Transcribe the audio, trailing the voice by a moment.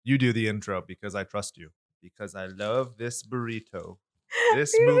You do the intro because I trust you. Because I love this burrito.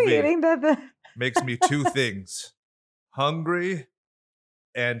 This You're gonna be movie eating that. makes me two things: hungry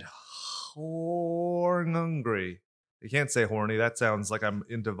and hungry. You can't say horny. That sounds like I'm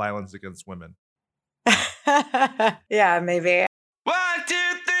into violence against women. Yeah, maybe. 1, 2, 3,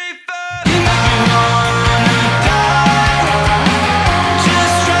 4. You wanna die?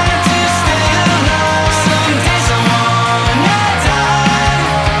 Just trying to stay alive. Some days I wanna die,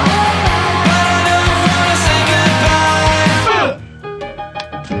 but I don't wanna say goodbye.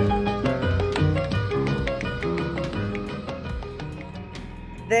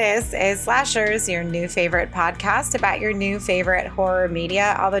 This is Slashers, your new favorite podcast about your new favorite horror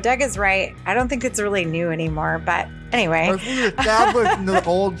media. Although Doug is right, I don't think it's really new anymore. But anyway. As we established in the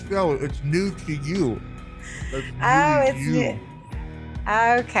old show, it's new to you. It's new.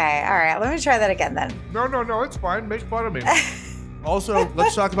 Okay. All right. Let me try that again then. No, it's fine. Make fun of me. Also,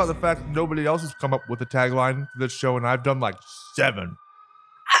 let's talk about the fact that nobody else has come up with a tagline for this show, and I've done like 7.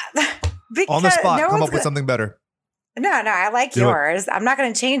 On the spot, come up with something better. No, I like yours. I'm not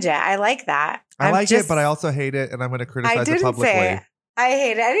going to change it. I like that. I like it, but I also hate it, and I'm going to criticize it publicly. I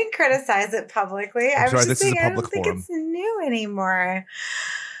hate it. I didn't criticize it publicly. I was just this saying is a I public don't think forum. it's new anymore.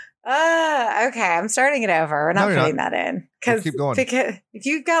 Okay, I'm starting it over. We're not putting that in. Let's keep going. Because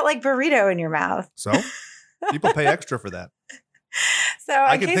you've got like burrito in your mouth. So? People pay extra for that. So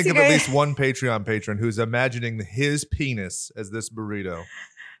I can think of at least one Patreon patron who's imagining his penis as this burrito.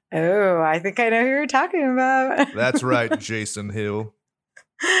 Oh, I think I know who you're talking about. That's right, Jason Hill.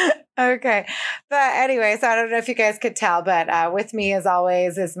 Okay. But anyway, so I don't know if you guys could tell, but with me as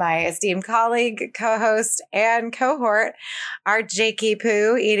always is my esteemed colleague, co-host, and cohort, our Jakey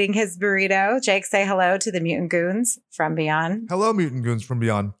Poo eating his burrito. Jake, say hello to the Mutant Goons from Beyond. Hello, Mutant Goons from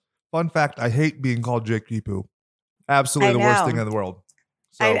Beyond. Fun fact, I hate being called Jakey Poo. Absolutely the worst thing in the world.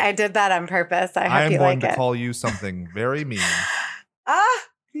 So I did that on purpose. I hope you like it. I am going to call you something very mean.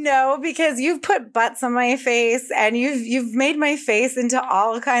 No, because you've put butts on my face and you've made my face into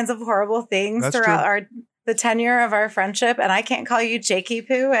all kinds of horrible things throughout the tenure of our friendship, and I can't call you Jakey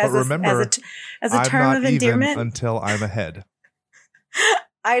Poo as a term of endearment until I'm ahead.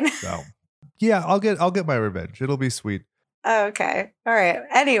 I know. So, yeah, I'll get my revenge. It'll be sweet. Okay. All right.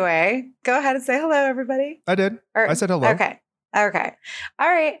 Anyway, go ahead and say hello, everybody. I did. I said hello. Okay. All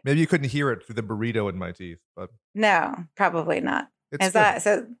right. Maybe you couldn't hear it through the burrito in my teeth, but no, probably not. Is that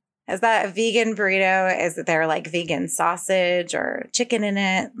a vegan burrito? Is there like vegan sausage or chicken in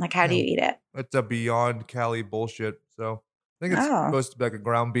it? Like, how do you eat it? It's a Beyond Cali bullshit. So I think it's supposed to be like a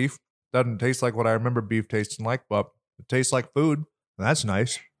ground beef. Doesn't taste like what I remember beef tasting like, but it tastes like food. That's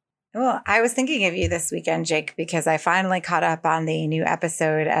nice. Well, I was thinking of you this weekend, Jake, because I finally caught up on the new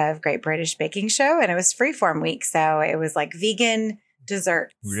episode of Great British Baking Show, and it was Freeform week. So it was like vegan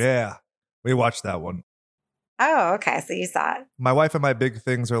desserts. Yeah, we watched that one. Oh, okay. So you saw it. My wife and my big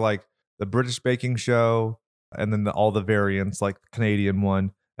things are like the British Baking Show and then all the variants, like the Canadian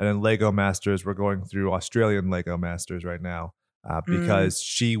one. And then Lego Masters. We're going through Australian Lego Masters right now because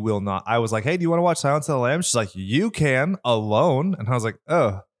she will not. I was like, hey, do you want to watch Silence of the Lambs? She's like, you can alone. And I was like,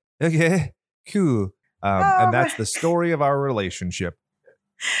 oh, okay, cool. And that's the story of our relationship.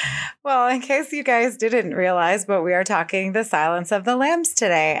 Well, in case you guys didn't realize, but we are talking The Silence of the Lambs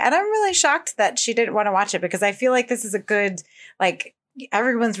today. And I'm really shocked that she didn't want to watch it because I feel like this is a good, like,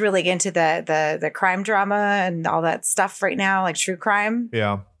 everyone's really into the crime drama and all that stuff right now, like true crime.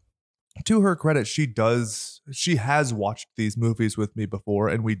 Yeah. To her credit, she has watched these movies with me before,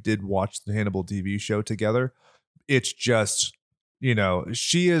 and we did watch the Hannibal TV show together. It's just,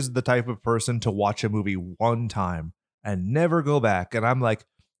 she is the type of person to watch a movie one time and never go back. And I'm like,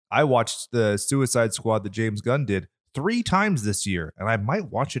 I watched the Suicide Squad that James Gunn did 3 times this year, and I might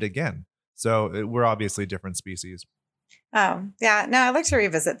watch it again. So we're obviously different species. Oh, yeah. No, I like to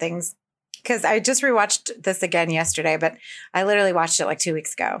revisit things because I just rewatched this again yesterday, but I literally watched it like 2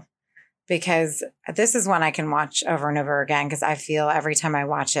 weeks ago because this is one I can watch over and over again because I feel every time I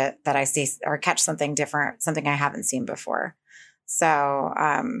watch it that I see or catch something different, something I haven't seen before. So,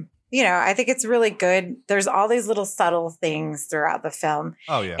 I think it's really good. There's all these little subtle things throughout the film.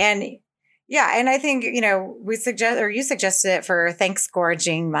 Oh, yeah. And I think, you suggested it for Thanks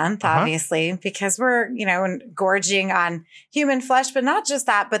Gorging Month, obviously, because we're, gorging on human flesh, but not just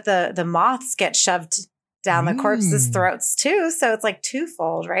that, but the moths get shoved down the corpses' throats too. So it's like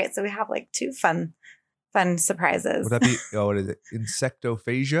twofold, right? So we have like 2 fun surprises. Would that be, what is it?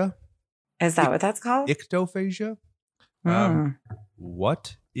 Insectophagia? Is that what that's called? Ictophagia?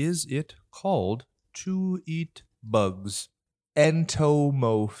 What is it called to eat bugs?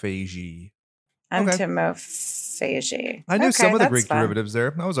 Entomophagy. Entomophagy. I knew some of the that's Greek fun. derivatives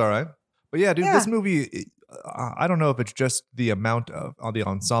there. That was all right. But yeah, dude, Yeah. this movie, I don't know if it's just the amount of on the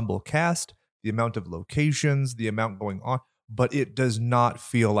ensemble cast, the amount of locations, the amount going on, but it does not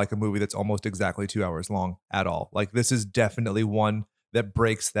feel like a movie that's almost exactly 2 hours long at all. Like this is definitely one that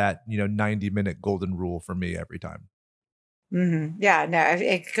breaks that, 90-minute golden rule for me every time. Yeah, no,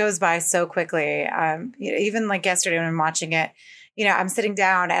 it goes by so quickly. Even like yesterday when I'm watching it, I'm sitting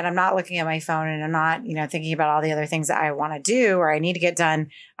down and I'm not looking at my phone and I'm not, thinking about all the other things that I want to do or I need to get done.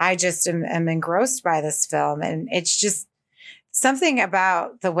 I just am engrossed by this film. And it's just something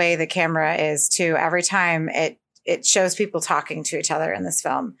about the way the camera is too. Every time it shows people talking to each other in this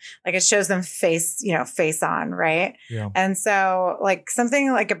film, like it shows them face on, right? Yeah. And so like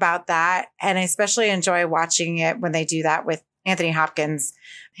something like about that, and I especially enjoy watching it when they do that with Anthony Hopkins,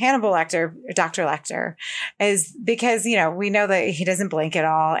 Hannibal Lecter, Dr. Lecter, is because, we know that he doesn't blink at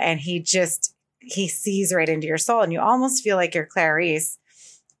all. And he sees right into your soul. And you almost feel like you're Clarice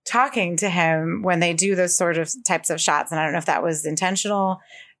talking to him when they do those sort of types of shots. And I don't know if that was intentional.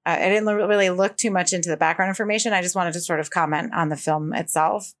 I didn't really look too much into the background information. I just wanted to sort of comment on the film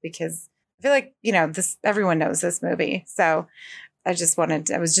itself because I feel like, everyone knows this movie. So I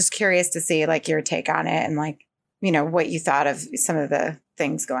was just curious to see like your take on it and like, what you thought of some of the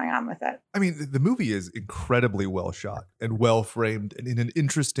things going on with it. I mean, the movie is incredibly well shot and well framed and in an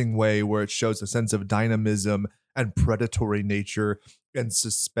interesting way where it shows a sense of dynamism and predatory nature and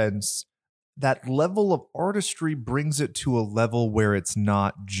suspense. That level of artistry brings it to a level where it's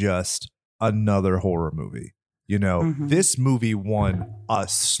not just another horror movie. This movie won a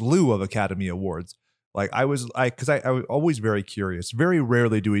slew of Academy Awards. Like I was always very curious. Very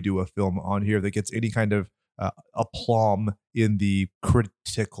rarely do we do a film on here that gets any kind of aplomb in the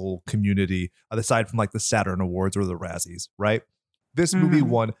critical community, aside from like the Saturn Awards or the Razzies, right? This movie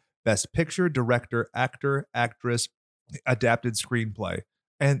won Best Picture, Director, Actor, Actress, Adapted Screenplay.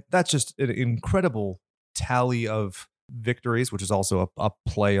 And that's just an incredible tally of victories, which is also a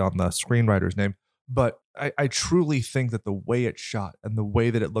play on the screenwriter's name. But I truly think that the way it's shot and the way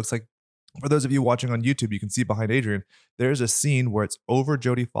that it looks like, for those of you watching on YouTube, you can see behind Adrian, there's a scene where it's over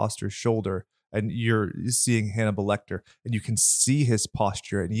Jodie Foster's shoulder and you're seeing Hannibal Lecter and you can see his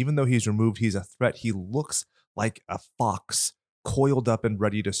posture. And even though he's removed, he's a threat. He looks like a fox coiled up and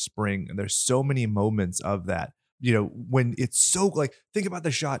ready to spring. And there's so many moments of that. When it's so like, think about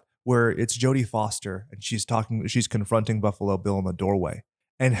the shot where it's Jodie Foster and she's confronting Buffalo Bill in the doorway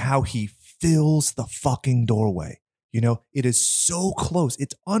and how he fills the fucking doorway. It is so close.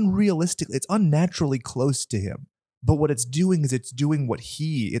 It's unrealistic. It's unnaturally close to him. But what it's doing is it's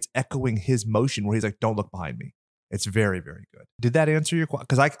echoing his motion where he's like, don't look behind me. It's very, very good. Did that answer your question?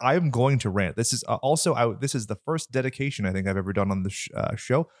 Because I'm going to rant. This is this is the first dedication I think I've ever done on the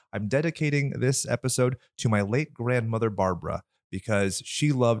show. I'm dedicating this episode to my late grandmother, Barbara, because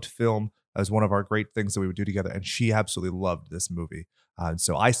she loved film as one of our great things that we would do together. And she absolutely loved this movie. And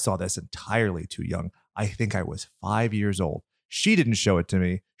so I saw this entirely too young. I think I was 5 years old. She didn't show it to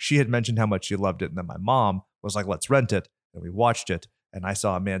me. She had mentioned how much she loved it. And then my mom was like, let's rent it. And we watched it. And I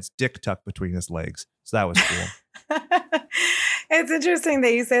saw a man's dick tucked between his legs. So that was cool. It's interesting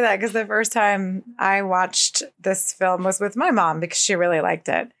that you say that because the first time I watched this film was with my mom because she really liked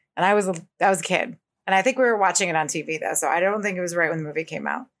it. And I was a kid. And I think we were watching it on TV though. So I don't think it was right when the movie came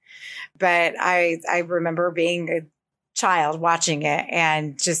out. But I remember being a child watching it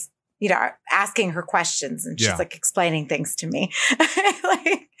and just, asking her questions and she's like explaining things to me.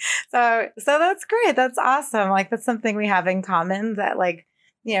 So that's great. That's awesome. Like that's something we have in common that like,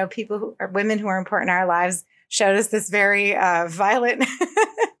 people who are women who are important in our lives showed us this very violent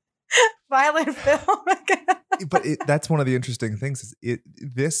film. But that's one of the interesting things is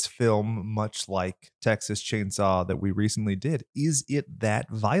this film, much like Texas Chainsaw that we recently did, is it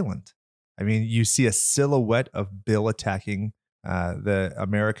that violent? I mean, you see a silhouette of Bill attacking the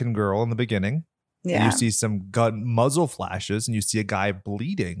American girl in the beginning. Yeah. You see some gun muzzle flashes and you see a guy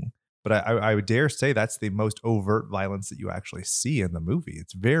bleeding. But I would dare say that's the most overt violence that you actually see in the movie.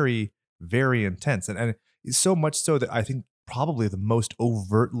 It's very, very intense. And it's so much so that I think probably the most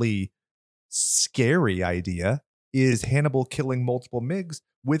overtly scary idea is Hannibal killing multiple MIGs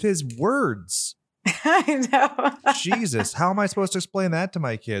with his words. I know. Jesus, how am I supposed to explain that to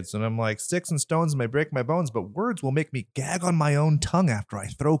my kids? And I'm like, sticks and stones may break my bones, but words will make me gag on my own tongue after I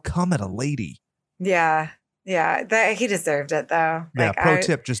throw cum at a lady. Yeah. He deserved it though. Yeah. Pro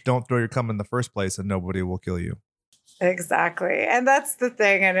tip: just don't throw your cum in the first place, and nobody will kill you. Exactly, and that's the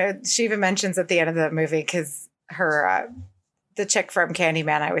thing. And she even mentions at the end of the movie because her the chick from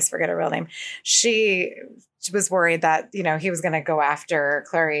Candyman, I always forget her real name. She was worried that, you know, he was going to go after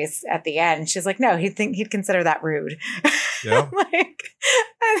Clarice at the end. She's like, no, he'd consider that rude. Yeah.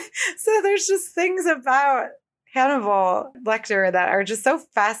 So there's just things about Hannibal Lecter that are just so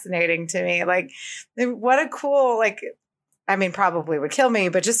fascinating to me. Like, what a cool, like, I mean, probably would kill me,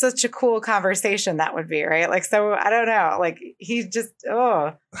 but just such a cool conversation that would be, right? Like, so I don't know. Like, he just,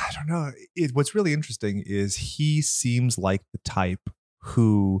 I don't know. What's really interesting is he seems like the type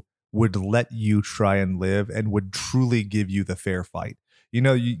who would let you try and live and would truly give you the fair fight. You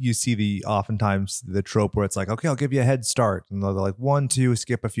know, you see oftentimes the trope where it's like, okay, I'll give you a head start. And they're like 1, 2,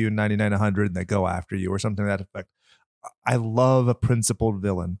 skip a few, 99, 100, and they go after you or something to that effect. I love a principled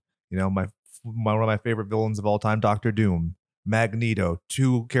villain. You know, one of my favorite villains of all time, Doctor Doom, Magneto,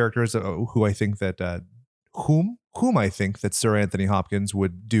 two characters who I think that whom I think that Sir Anthony Hopkins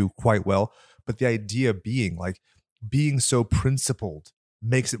would do quite well. But the idea being so principled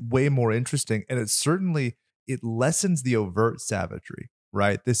makes it way more interesting, and it lessens the overt savagery.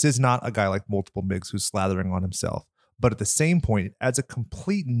 Right, this is not a guy like Multiple Mix who's slathering on himself. But at the same point, it adds a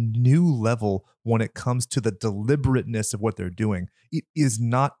complete new level when it comes to the deliberateness of what they're doing. It is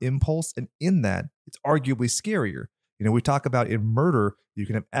not impulse, and in that, it's arguably scarier. You know, we talk about in murder, you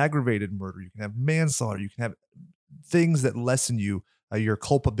can have aggravated murder, you can have manslaughter, you can have things that lessen your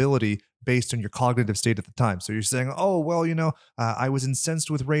culpability based on your cognitive state at the time. So you're saying, oh, well, you know, I was incensed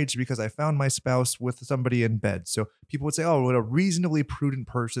with rage because I found my spouse with somebody in bed. So people would say, oh, would a reasonably prudent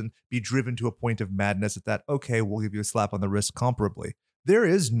person be driven to a point of madness at that? Okay, we'll give you a slap on the wrist comparably. There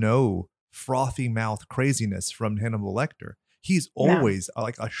is no frothy mouth craziness from Hannibal Lecter. He's always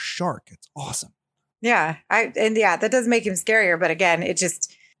like a shark. It's awesome. Yeah. That does make him scarier. But again, it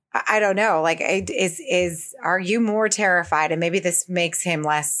just, I don't know. Like, are you more terrified? And maybe this makes him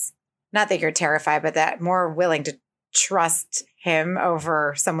less, not that you're terrified, but that more willing to trust him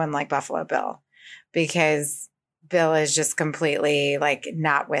over someone like Buffalo Bill, because Bill is just completely like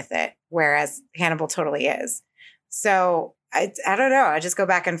not with it, whereas Hannibal totally is. So I don't know. I just go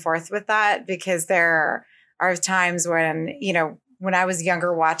back and forth with that, because there are times when, you know, when I was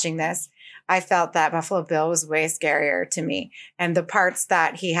younger watching this, I felt that Buffalo Bill was way scarier to me. And the parts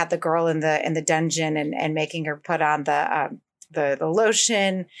that he had the girl in the dungeon and making her put on the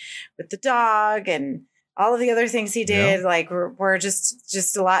lotion with the dog and all of the other things he did, like were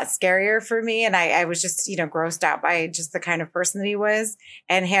just a lot scarier for me. And I was just, you know, grossed out by just the kind of person that he was.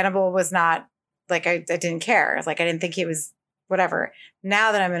 And Hannibal was not like, I didn't care. Like, I didn't think he was whatever.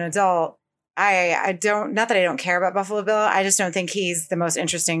 Now that I'm an adult, I don't, not that I don't care about Buffalo Bill. I just don't think he's the most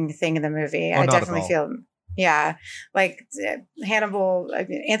interesting thing in the movie. I definitely feel, like Hannibal,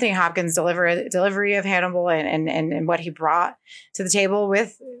 Anthony Hopkins' delivery of Hannibal and what he brought to the table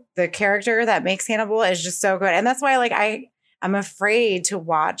with the character that makes Hannibal is just so good. And that's why, like, I'm afraid to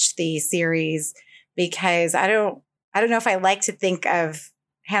watch the series, because I don't know if I like to think of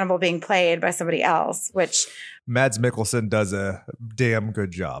Hannibal being played by somebody else, which Mads Mikkelsen does a damn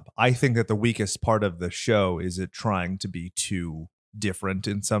good job. I think that the weakest part of the show is it trying to be too different,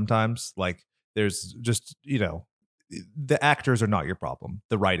 and sometimes like there's just, you know, the actors are not your problem.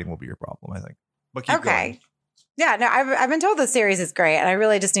 The writing will be your problem, I think. But keep going. Yeah, no, I've been told the series is great, and I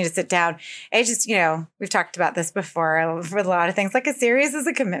really just need to sit down. I just, you know, we've talked about this before for a lot of things. Like, a series is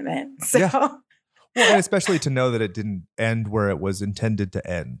a commitment. So, well, and especially to know that it didn't end where it was intended to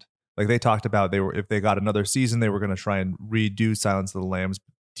end. Like, they talked about if they got another season, they were going to try and redo Silence of the Lambs,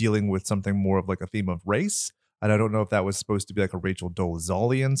 dealing with something more of like a theme of race. And I don't know if that was supposed to be like a Rachel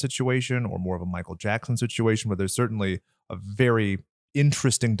Dolezalian situation or more of a Michael Jackson situation, but there's certainly a very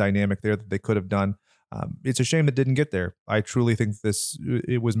interesting dynamic there that they could have done. It's a shame it didn't get there. I truly think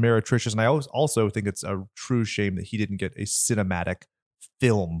it was meretricious. And I also think it's a true shame that he didn't get a cinematic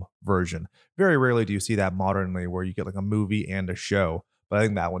film version. Very rarely do you see that modernly, where you get like a movie and a show. But I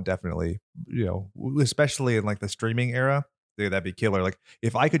think that one definitely, you know, especially in like the streaming era, that'd be killer. Like,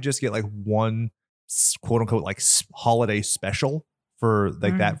 if I could just get like one quote unquote like holiday special for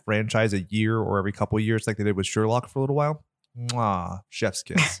like that franchise a year or every couple of years, like they did with Sherlock for a little while, chef's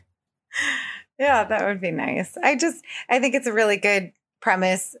kiss. Yeah, that would be nice. I think it's a really good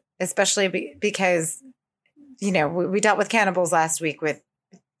premise, especially because, you know, we dealt with cannibals last week with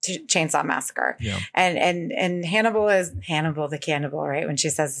Chainsaw Massacre. Yeah. And Hannibal is Hannibal the cannibal, right? When she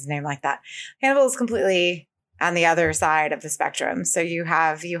says his name like that, Hannibal is completely on the other side of the spectrum. So you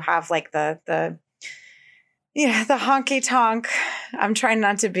have like the honky tonk. I'm trying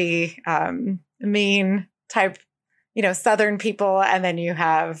not to be mean type, you know, Southern people, and then you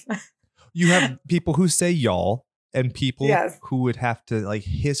have people who say y'all, and people who would have to like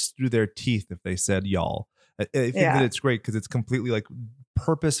hiss through their teeth if they said y'all. I think that it's great because it's completely like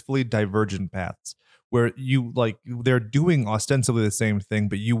purposefully divergent paths where you like they're doing ostensibly the same thing,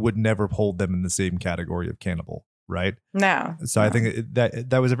 but you would never hold them in the same category of cannibal, right? No. So I think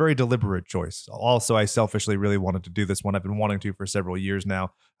that was a very deliberate choice. Also, I selfishly really wanted to do this one. I've been wanting to for several years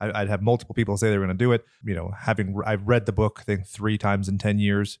now. I'd have multiple people say they were going to do it. You know, I've read the book, I think 3 times in 10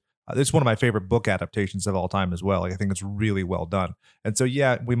 years. It's one of my favorite book adaptations of all time as well. Like, I think it's really well done. And so,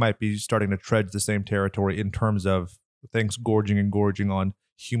 yeah, we might be starting to tread the same territory in terms of things gorging on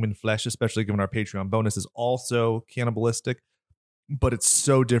human flesh, especially given our Patreon bonus is also cannibalistic. But it's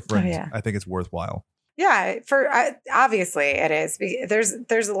so different. Oh, yeah. I think it's worthwhile. Yeah, obviously it is.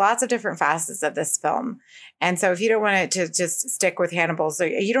 There's lots of different facets of this film, and so if you don't want it to just stick with Hannibal, so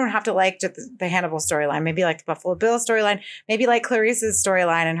you don't have to like just the Hannibal storyline. Maybe like the Buffalo Bill storyline. Maybe like Clarice's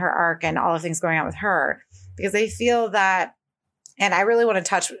storyline and her arc and all the things going on with her, because I feel that. And I really want to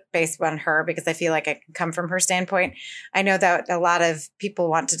touch base on her because I feel like I can come from her standpoint. I know that a lot of people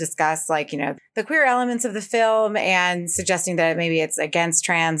want to discuss, like, you know, the queer elements of the film and suggesting that maybe it's against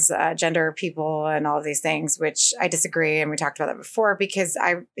transgender people and all of these things, which I disagree. And we talked about that before because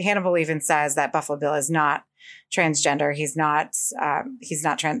Hannibal even says that Buffalo Bill is not transgender. He's not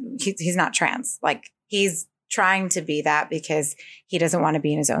trans. Like, he's trying to be that because he doesn't want to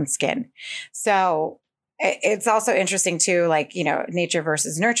be in his own skin. So it's also interesting too, like, you know, nature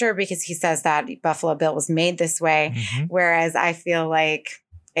versus nurture, because he says that Buffalo Bill was made this way. Mm-hmm. Whereas I feel like,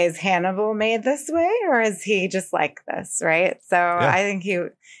 is Hannibal made this way or is he just like this? Right. So yeah. I think he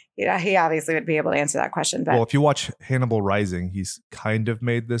obviously would be able to answer that question. But well, if you watch Hannibal Rising, he's kind of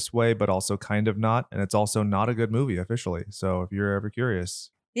made this way, but also kind of not. And it's also not a good movie officially. So if you're ever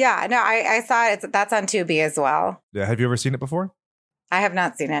curious. Yeah, no, I saw it. That's on Tubi as well. Yeah. Have you ever seen it before? I have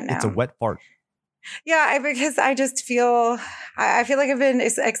not seen it. No. It's a wet fart. Yeah, because I just feel like I've been,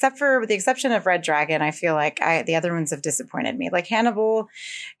 except for with the exception of Red Dragon, I feel like the other ones have disappointed me. Like Hannibal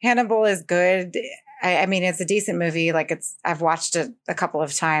is good. I mean, it's a decent movie. Like I've watched it a couple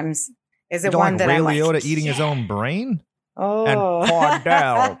of times. Is it one like that Ray I'm like Liotta eating his own brain? Oh, and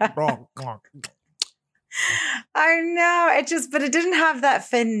Cordell. I know but it didn't have that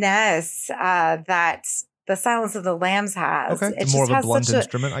finesse that the Silence of the Lambs has. Okay, it's more of a blunt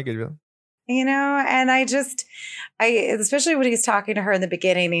instrument. I get you. You know, and I especially when he's talking to her in the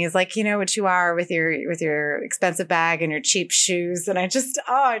beginning, he's like, you know what you are with your expensive bag and your cheap shoes. And I just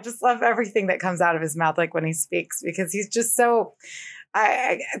love everything that comes out of his mouth, like when he speaks, because he's just so,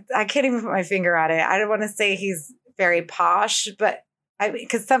 I can't even put my finger on it. I don't want to say he's very posh, but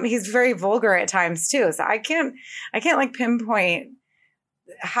because he's very vulgar at times too. So I can't like pinpoint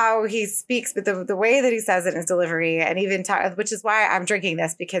how he speaks, but the way that he says it in his delivery, and even which is why I'm drinking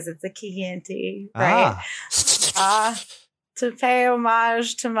this, because it's a Chianti, right? To pay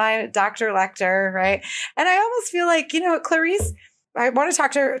homage to my Dr. Lecter, right? And I almost feel like, you know, Clarice, I want to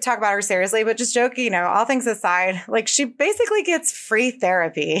talk about her seriously, but just joking, you know, all things aside, like she basically gets free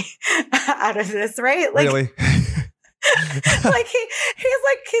therapy out of this, right? Like, really? Like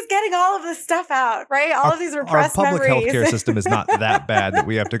he's getting all of this stuff out, right? All of these repressed memories. Our public healthcare system is not that bad that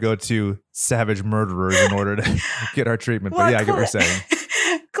we have to go to savage murderers in order to get our treatment. But yeah, I get what you're saying.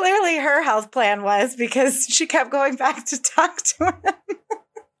 Clearly her health plan was, because she kept going back to talk to him.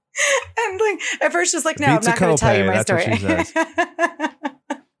 And like at first she's like, no, I'm not going to tell you my story. That's what she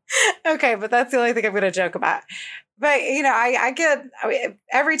says. Okay, but that's the only thing I'm going to joke about. But, you know, I mean,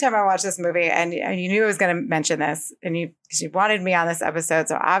 every time I watch this movie, and you knew I was going to mention this, and you wanted me on this episode,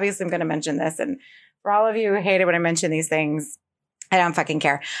 so obviously I'm going to mention this. And for all of you who hate it when I mention these things, I don't fucking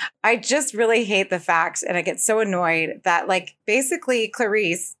care. I just really hate the fact, and I get so annoyed that, like, basically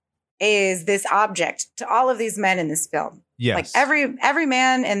Clarice is this object to all of these men in this film. Yes. Like every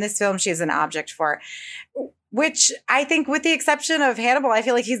man in this film, she's an object for. Which I think, with the exception of Hannibal, I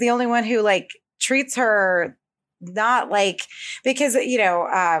feel like he's the only one who like treats her not like, because, you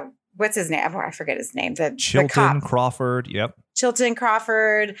know, what's his name? I forget his name. Chilton Crawford. Yep. Chilton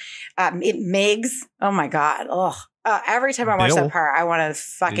Crawford. Miggs. Oh my God. Oh, every time I watch that part, I want to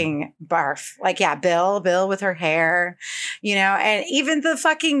fucking barf. Like, yeah, Bill with her hair, you know, and even the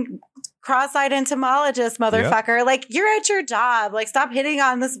fucking cross-eyed entomologist, motherfucker. Yep. Like, you're at your job. Like, stop hitting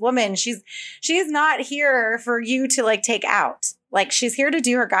on this woman. She's not here for you to like take out. Like, she's here to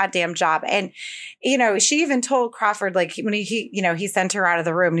do her goddamn job. And, you know, she even told Crawford, like, when he sent her out of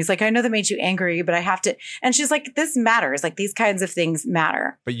the room, and he's like, I know that made you angry, but I have to. And she's like, this matters. Like, these kinds of things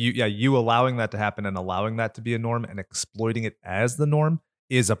matter. But you allowing that to happen and allowing that to be a norm and exploiting it as the norm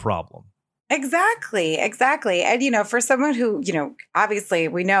is a problem. Exactly. And, for someone who, obviously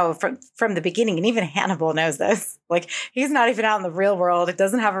we know from the beginning, and even Hannibal knows this, like he's not even out in the real world. It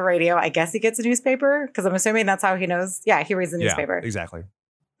doesn't have a radio. I guess he gets a newspaper because I'm assuming that's how he knows. Yeah, he reads the newspaper. Exactly.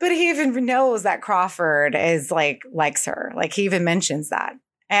 But he even knows that Crawford is likes her. Like he even mentions that.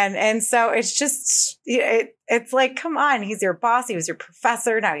 And so it's just, it's like, come on, he's your boss. He was your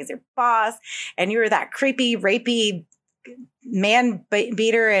professor. Now he's your boss. And you were that creepy, rapey man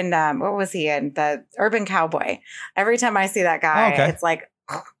beater in what was he in? The Urban Cowboy. Every time I see that guy, it's like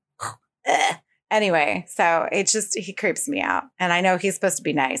anyway, so it's just he creeps me out. And I know he's supposed to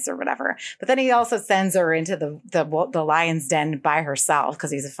be nice or whatever, but then he also sends her into the lion's den by herself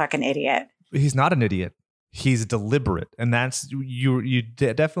because he's a fucking idiot. He's not an idiot. He's deliberate, and that's you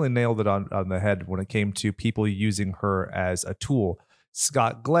definitely nailed it on the head when it came to people using her as a tool.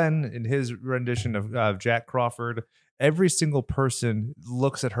 Scott Glenn in his rendition of Jack Crawford, every single person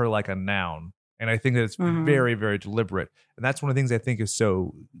looks at her like a noun. And I think that it's very, very deliberate. And that's one of the things I think is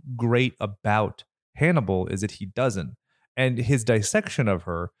so great about Hannibal is that he doesn't. And his dissection of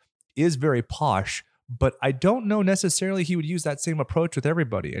her is very posh, but I don't know necessarily he would use that same approach with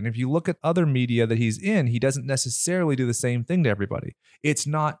everybody. And if you look at other media that he's in, he doesn't necessarily do the same thing to everybody. It's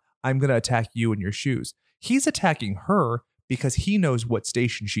not, I'm going to attack you in your shoes. He's attacking her because he knows what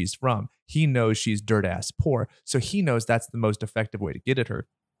station she's from. He knows she's dirt ass poor. So he knows that's the most effective way to get at her.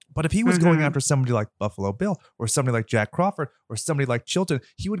 But if he was going after somebody like Buffalo Bill or somebody like Jack Crawford or somebody like Chilton,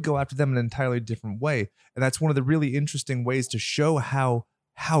 he would go after them in an entirely different way. And that's one of the really interesting ways to show how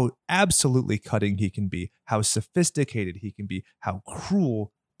absolutely cutting he can be, how sophisticated he can be, how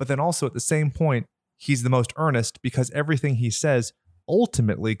cruel. But then also at the same point, he's the most earnest because everything he says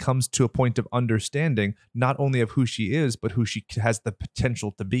ultimately comes to a point of understanding not only of who she is, but who she has the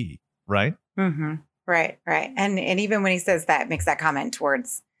potential to be. Right? Right. And even when he says that, makes that comment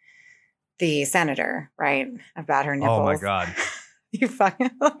towards the senator, right? About her nipples. Oh my God. You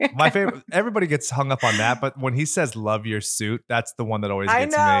fucking my favorite. Everybody gets hung up on that, but when he says "love your suit," that's the one that always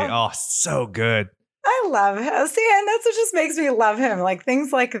gets me. Oh, so good. I love him. See, and that's what just makes me love him. Like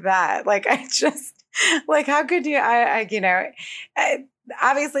things like that. Like I just like how could you?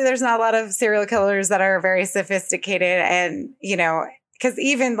 Obviously, there's not a lot of serial killers that are very sophisticated, and because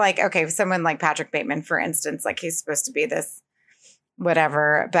even like someone like Patrick Bateman, for instance, like he's supposed to be this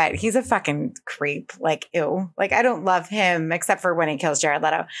whatever, but he's a fucking creep. Like, ew. Like, I don't love him except for when he kills Jared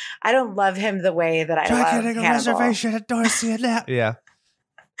Leto. I don't love him the way that I love Hannibal. Reservation at Dorsey and that. Yeah.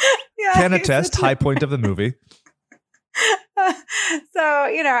 Yeah. Can attest, high point of the movie. So,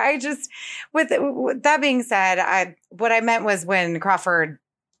 I just, with that being said, what I meant was when Crawford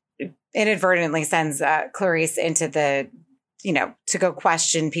inadvertently sends Clarice into to go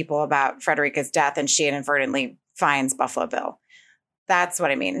question people about Frederica's death, and she inadvertently finds Buffalo Bill. That's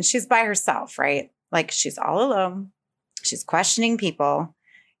what I mean. And she's by herself, right? Like she's all alone. She's questioning people,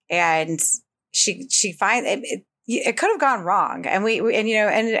 and she finds it could have gone wrong. And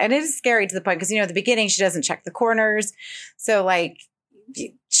and it is scary to the point because at the beginning she doesn't check the corners, so like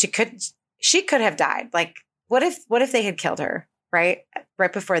she could have died. Like what if they had killed her right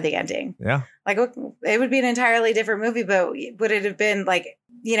before the ending? Yeah, like it would be an entirely different movie. But would it have been like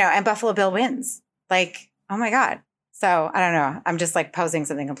and Buffalo Bill wins? Like oh my God. So I don't know. I'm just like posing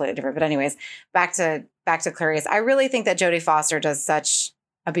something completely different. But anyways, back to Clarice. I really think that Jodie Foster does such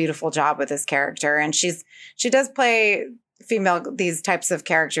a beautiful job with this character, and she does play these types of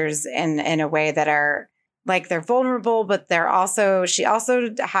characters in a way that are like they're vulnerable, but she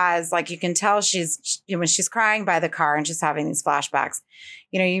also has like you can tell she's when she's crying by the car and she's having these flashbacks.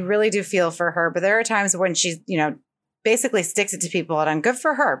 You really do feel for her, but there are times when she's basically sticks it to people, and I'm good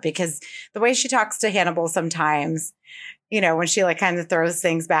for her because the way she talks to Hannibal sometimes, when she like kind of throws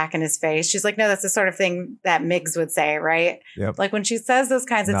things back in his face, she's like, no, that's the sort of thing that Miggs would say, right? Yep. Like when she says those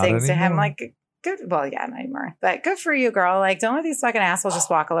kinds of things to him, like, good. Well, yeah, not anymore, but good for you, girl. Like, don't let these fucking assholes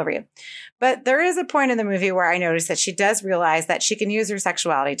just walk all over you. But there is a point in the movie where I noticed that she does realize that she can use her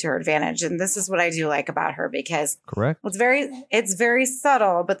sexuality to her advantage. And this is what I do like about her because correct. It's very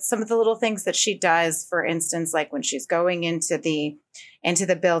subtle, but some of the little things that she does, for instance, like when she's going into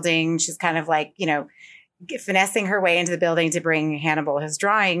the building, she's kind of like, finessing her way into the building to bring Hannibal his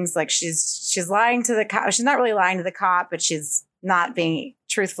drawings. Like she's lying to the cop. She's not really lying to the cop, but she's not being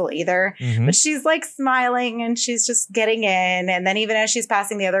truthful either. Mm-hmm. But she's like smiling and she's just getting in. And then even as she's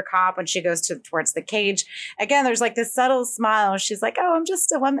passing the other cop, when she goes towards the cage, again, there's like this subtle smile. She's like, oh, I'm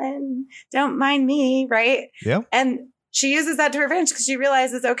just a woman. Don't mind me. Right. Yeah. And she uses that to her advantage because she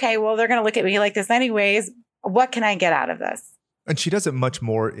realizes, okay, well, they're going to look at me like this anyways. What can I get out of this? And she does it much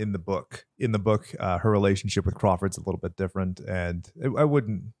more in the book. In the book, her relationship with Crawford's a little bit different. And I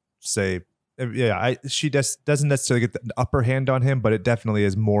wouldn't say she just doesn't necessarily get the upper hand on him, but it definitely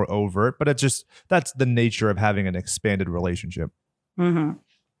is more overt. But that's the nature of having an expanded relationship. Mm-hmm.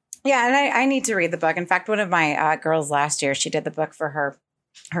 Yeah, and I need to read the book. In fact, one of my girls last year, she did the book for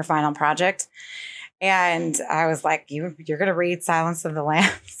her final project, and I was like, "You're going to read Silence of the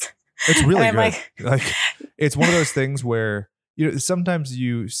Lambs." It's really And I'm good. Like, it's one of those things where sometimes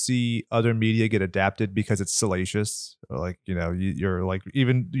you see other media get adapted because it's salacious. Like, you're like,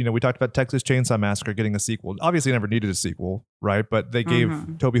 even we talked about Texas Chainsaw Massacre getting a sequel. Obviously, never needed a sequel, right? But they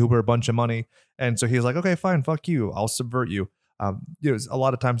gave Toby Hooper a bunch of money, and so he's like, "Okay, fine, fuck you, I'll subvert you." A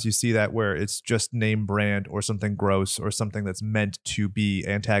lot of times you see that where it's just name brand or something gross or something that's meant to be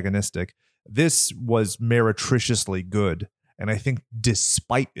antagonistic. This was meretriciously good. And I think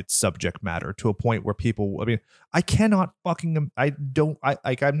despite its subject matter, to a point where I cannot fucking,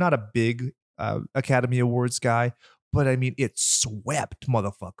 I'm not a big Academy Awards guy, but I mean, it swept,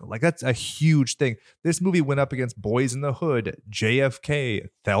 motherfucker. Like, that's a huge thing. This movie went up against Boys in the Hood, JFK,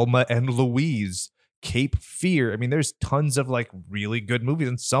 Thelma and Louise, Cape Fear. I mean, there's tons of like really good movies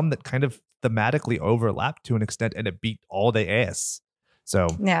and some that kind of thematically overlap to an extent, and it beat all the ass. So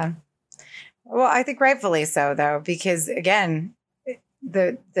yeah. Well, I think rightfully so, though, because again,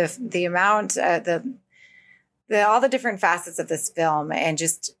 the amount, all the different facets of this film, and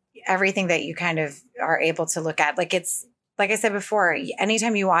just everything that you kind of are able to look at, like, it's like I said before,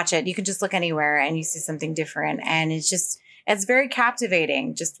 anytime you watch it, you can just look anywhere and you see something different, and it's very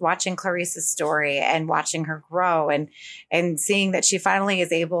captivating just watching Clarice's story and watching her grow and seeing that she finally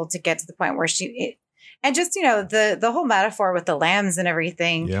is able to get to the point where and just, the whole metaphor with the lambs and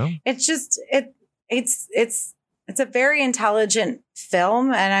everything. Yeah. It's just, it's a very intelligent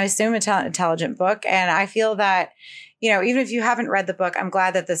film, and I assume intelligent book. And I feel that, even if you haven't read the book, I'm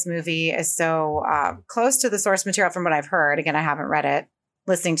glad that this movie is so close to the source material from what I've heard. Again, I haven't read it,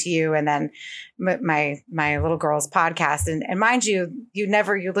 listening to you and then my little girl's podcast. And mind you, you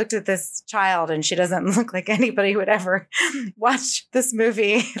looked at this child and she doesn't look like anybody who would ever watch this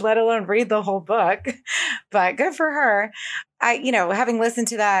movie, let alone read the whole book, but good for her. Having listened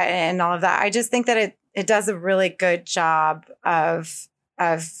to that and all of that, I just think that it does a really good job of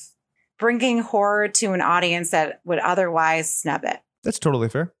bringing horror to an audience that would otherwise snub it. that's totally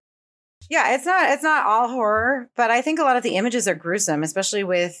fair. Yeah, it's not all horror, but I think a lot of the images are gruesome, especially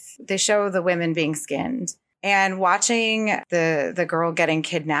they show the women being skinned and watching the girl getting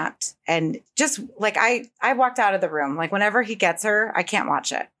kidnapped. And just like I walked out of the room, like whenever he gets her, I can't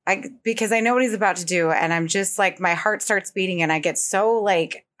watch it because I know what he's about to do. And I'm just like, my heart starts beating and I get so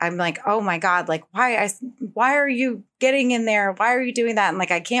like, I'm like, oh my God, like why are you getting in there? Why are you doing that? And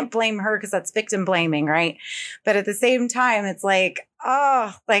like, I can't blame her because that's victim blaming. Right. But at the same time, it's like,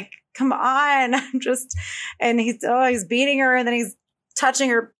 oh, like, come on. And he's beating her and then he's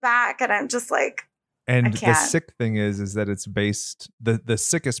touching her back. And I'm just like, and the sick thing is that it's based, the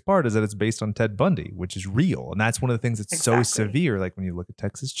sickest part is that it's based on Ted Bundy, which is real. And that's one of the things that's so severe. Like when you look at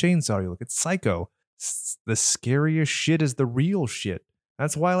Texas Chainsaw, you look at Psycho, the scariest shit is the real shit.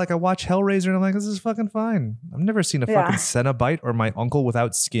 That's why, like, I watch Hellraiser and I'm like, this is fucking fine. I've never seen a fucking Cenobite or my uncle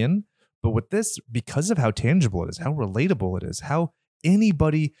without skin. But with this, because of how tangible it is, how relatable it is, how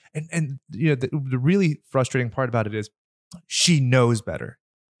anybody, and the really frustrating part about it is she knows better.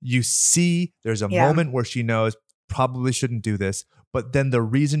 You see, there's a moment where she knows probably shouldn't do this, but then the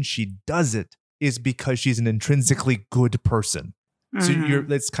reason she does it is because she's an intrinsically good person. Mm-hmm.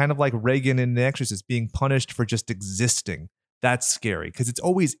 So it's kind of like Reagan in The Exorcist being punished for just existing. That's scary because it's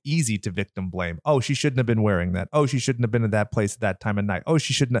always easy to victim blame. Oh, she shouldn't have been wearing that. Oh, she shouldn't have been at that place at that time of night. Oh,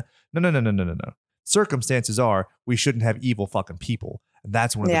 she shouldn't have. No. Circumstances are we shouldn't have evil fucking people. And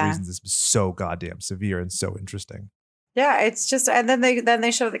that's one of the reasons this was so goddamn severe and so interesting. Yeah, it's just, and then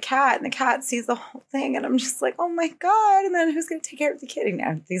they show the cat and the cat sees the whole thing. And I'm just like, oh my God. And then who's going to take care of the kid?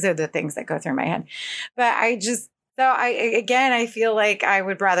 These are the things that go through my head. But I feel like I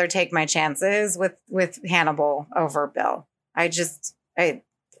would rather take my chances with Hannibal over Bill. And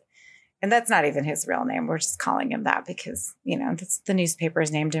that's not even his real name. We're just calling him that because, that's the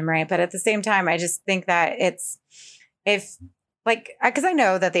newspapers named him, right? But at the same time, I just think that because I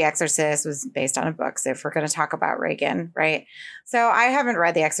know that The Exorcist was based on a book. So if we're going to talk about Reagan, right? So I haven't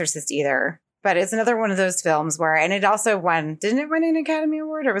read The Exorcist either, but it's another one of those films and it also didn't it win an Academy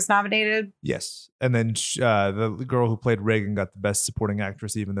Award or was nominated? Yes. And then the girl who played Reagan got the best supporting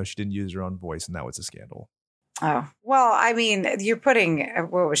actress, even though she didn't use her own voice. And that was a scandal. Oh, well, I mean, you're putting,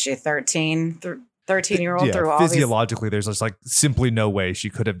 what was she, 13-year-old through all physiologically, there's just like simply no way she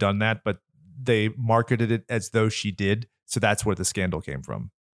could have done that, but they marketed it as though she did. So that's where the scandal came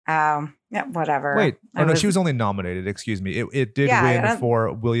from. Yeah, whatever. Wait, I no, she was only nominated. Excuse me. It did Yeah, I win don't-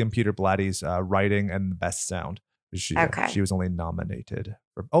 for William Peter Blatty's writing and best sound. Okay. She was only nominated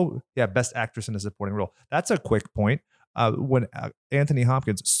for best actress in a supporting role. That's a quick point. When Sir Anthony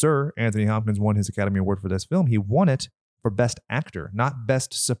Hopkins won his Academy Award for this film, he won it for best actor, not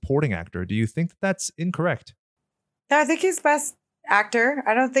best supporting actor. Do you think that's incorrect? No, I think he's best actor.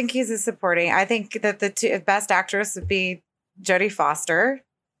 I don't think he's a supporting. I think that the best actress would be Jodie Foster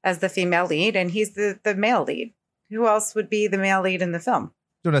as the female lead, and he's the male lead. Who else would be the male lead in the film?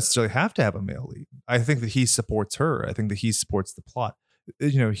 Don't necessarily have to have a male lead. I think that he supports her. I think that he supports the plot.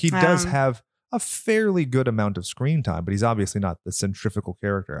 He does have a fairly good amount of screen time, but he's obviously not the centrifugal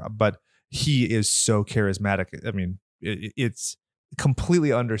character. But he is so charismatic. I mean, it's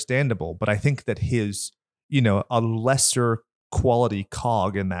completely understandable. But I think that his, a lesser quality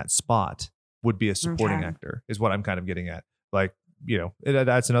cog in that spot would be a supporting Okay. actor, is what I'm kind of getting at. Like,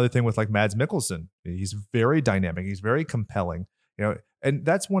 that's another thing with like Mads Mikkelsen. He's very dynamic. He's very compelling. And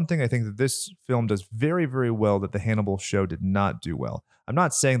that's one thing I think that this film does very, very well that the Hannibal show did not do well. I'm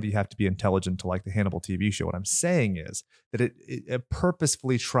not saying that you have to be intelligent to like the Hannibal TV show. What I'm saying is that it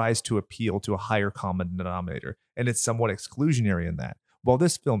purposefully tries to appeal to a higher common denominator, and it's somewhat exclusionary in that. While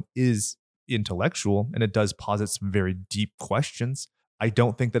this film is intellectual and it does posit some very deep questions, I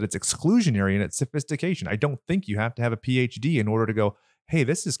don't think that it's exclusionary in its sophistication. I don't think you have to have a PhD in order to go, hey,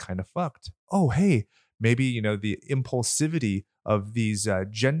 this is kind of fucked. Oh, hey, maybe, the impulsivity of these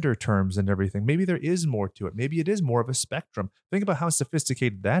gender terms and everything. Maybe there is more to it. Maybe it is more of a spectrum. Think about how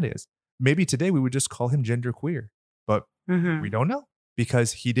sophisticated that is. Maybe today we would just call him genderqueer, but we don't know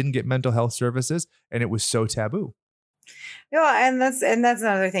because he didn't get mental health services and it was so taboo. Yeah, and that's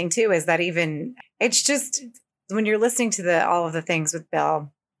another thing too, is that even it's just when you're listening to all of the things with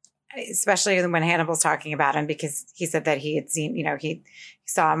Bill, especially when Hannibal's talking about him, because he said that he had seen, he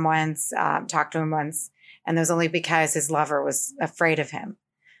saw him once, talked to him once, and it was only because his lover was afraid of him.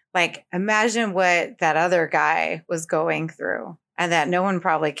 Like, imagine what that other guy was going through, and that no one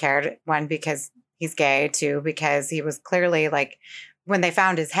probably cared. One, because he's gay. Two, because he was clearly like, when they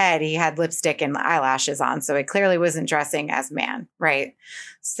found his head, he had lipstick and eyelashes on. So he clearly wasn't dressing as man. Right.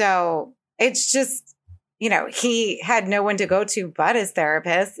 So it's just, he had no one to go to but his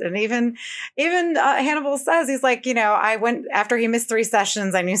therapist. And even Hannibal says, he's like, I went after he missed 3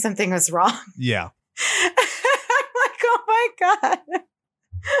 sessions. I knew something was wrong. Yeah. I'm like, oh my God.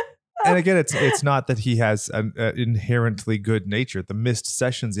 And again, it's not that he has an inherently good nature. The missed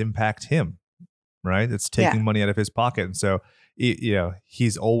sessions impact him, right? It's taking money out of his pocket. And so,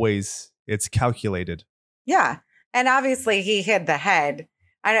 he's always, it's calculated. Yeah. And obviously he hid the head.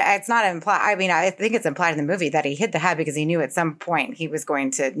 It's not implied. I mean, I think it's implied in the movie that he hid the head because he knew at some point he was going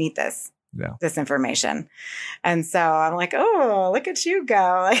to need this information. And so I'm like, oh, look at you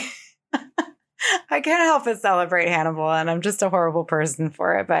go. I can't help but celebrate Hannibal, and I'm just a horrible person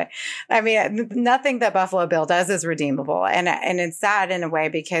for it. But I mean, nothing that Buffalo Bill does is redeemable. And it's sad in a way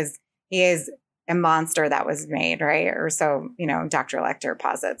because he is a monster that was made, right? Or so, Dr. Lecter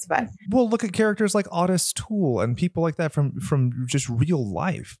posits. But well, look at characters like Otis Toole and people like that from just real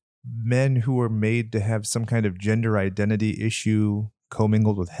life. Men who are made to have some kind of gender identity issue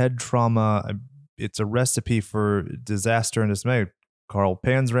commingled with head trauma. It's a recipe for disaster and dismay. Carl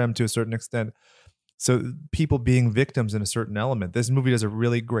Panzram to a certain extent. So people being victims in a certain element. This movie does a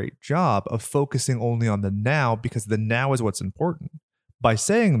really great job of focusing only on the now because the now is what's important. By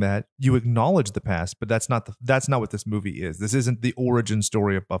saying that, you acknowledge the past, but that's not what this movie is. This isn't the origin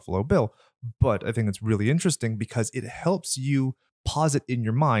story of Buffalo Bill. But I think it's really interesting because it helps you posit in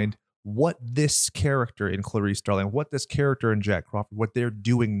your mind what this character in Clarice Starling, what this character in Jack Crawford, what they're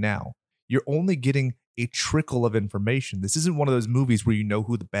doing now. You're only getting a trickle of information. This isn't one of those movies where you know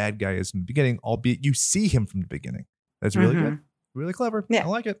who the bad guy is in the beginning, albeit you see him from the beginning. That's really good. Really clever. Yeah. I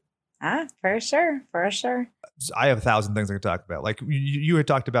like it. For sure. For sure. I have 1,000 things I could talk about. Like you had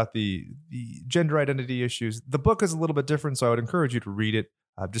talked about the gender identity issues. The book is a little bit different, so I would encourage you to read it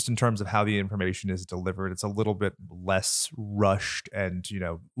just in terms of how the information is delivered. It's a little bit less rushed and,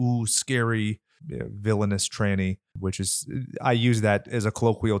 scary, villainous tranny, which is, I use that as a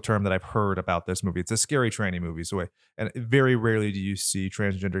colloquial term that I've heard about this movie. It's a scary tranny movie. So, and very rarely do you see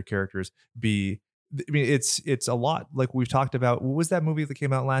transgender characters be, I mean, it's a lot like we've talked about. What was that movie that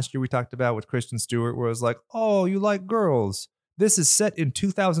came out last year we talked about with Kristen Stewart where it was like, oh, you like girls. This is set in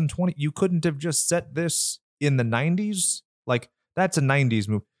 2020. You couldn't have just set this in the 90s. Like, that's a 90s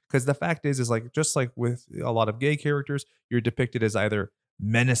movie. Because the fact is like, just like with a lot of gay characters, you're depicted as either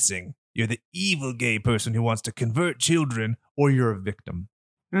menacing, you're the evil gay person who wants to convert children, or you're a victim.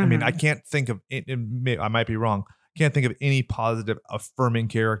 I mean, I can't think of it. I might be wrong. can't think of any positive affirming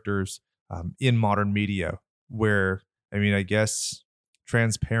characters in modern media where, I mean, I guess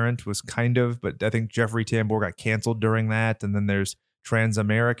Transparent was kind of, but I think Jeffrey Tambor got canceled during that. And then there's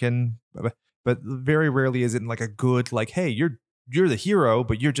Trans-American, but very rarely is it like a good, like, hey, you're the hero,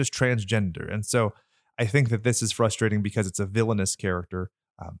 but you're just transgender. And so I think that this is frustrating because it's a villainous character.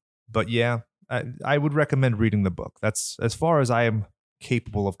 But yeah, I would recommend reading the book. That's as far as I am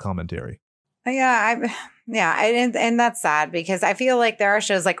capable of commentary. And that's sad because I feel like there are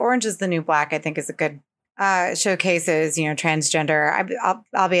shows like Orange is the New Black, I think is a good showcases, transgender,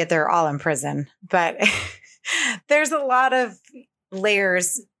 albeit they're all in prison, but there's a lot of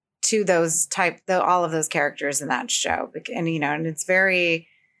layers to all of those characters in that show. And, and it's very,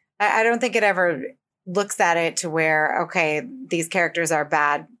 I don't think it ever looks at it to where, okay, these characters are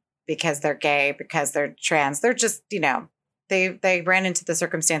bad because they're gay, because they're trans. They're just, they ran into the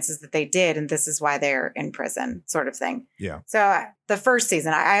circumstances that they did, and this is why they're in prison, sort of thing. Yeah. So the first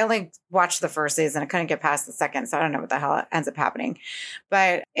season, I only watched the first season. I couldn't get past the second, so I don't know what the hell ends up happening.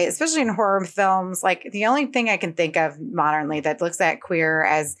 But especially in horror films, like the only thing I can think of modernly that looks at queer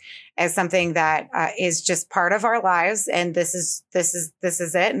as something that is just part of our lives, and this is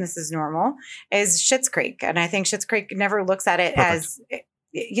it, and this is normal, is Schitt's Creek. And I think Schitt's Creek never looks at it as,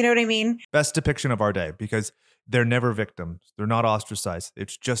 you know what I mean? Best depiction of our day, because they're never victims. They're not ostracized.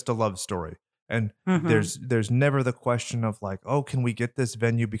 It's just a love story. And there's never the question of like, oh, can we get this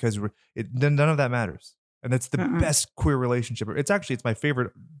venue? Because none of that matters. And that's the best queer relationship. It's my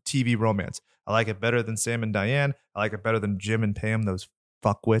favorite TV romance. I like it better than Sam and Diane. I like it better than Jim and Pam, those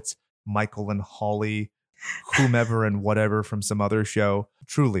fuckwits, Michael and Holly, whomever and whatever from some other show.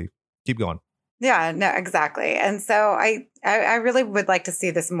 Truly, keep going. Yeah, no, exactly. And so I really would like to see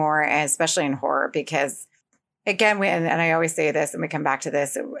this more, especially in horror, because again, and I always say this, and we come back to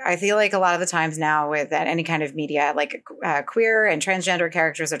this, I feel like a lot of the times now with any kind of media, like queer and transgender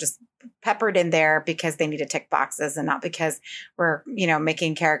characters are just peppered in there because they need to tick boxes and not because we're,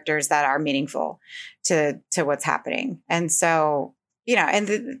 making characters that are meaningful to what's happening. And so,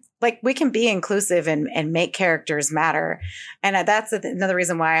 we can be inclusive and make characters matter. And that's another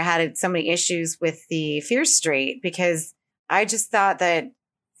reason why I had so many issues with the Fear Street, because I just thought that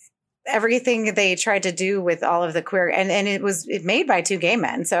everything they tried to do with all of the queer and it made by two gay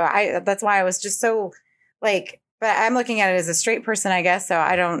men. So that's why I was just so but I'm looking at it as a straight person, I guess. So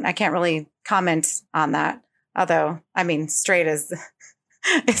I can't really comment on that. Although, I mean, straight is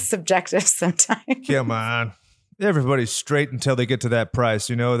subjective sometimes. Come on. Everybody's straight until they get to that price.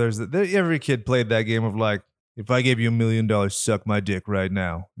 Every kid played that game of like, if I gave you $1 million, suck my dick right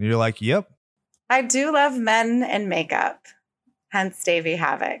now. And you're like, yep. I do love men and makeup. Hence Davey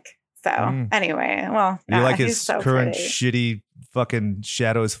Havoc. So anyway, well, you like his so current pretty. shitty fucking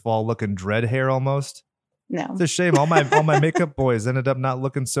Shadows Fall looking dread hair almost? No. It's a shame. All my makeup boys ended up not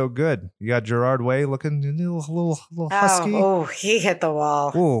looking so good. You got Gerard Way looking a little husky. Oh, he hit the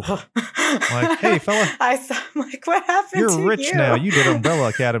wall. Oh. Like, hey, fella. I'm like, what happened to you? You're rich now. You did Umbrella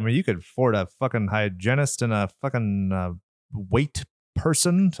Academy. You could afford a fucking hygienist and a fucking weight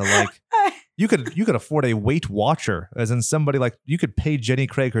person to like. You could afford a Weight Watcher, as in somebody like you could pay Jenny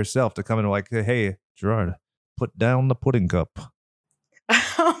Craig herself to come in and like, hey, Gerard, put down the pudding cup.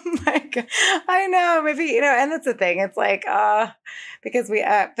 Oh my God. I know. Maybe, and that's the thing. It's like, because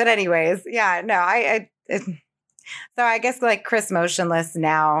but anyways, yeah, no, so I guess like Chris Motionless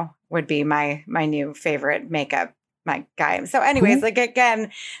now would be my new favorite makeup, my guy. So anyways, Who? like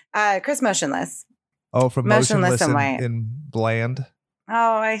again, Chris Motionless. Oh, from Motionless and in, White. in Bland.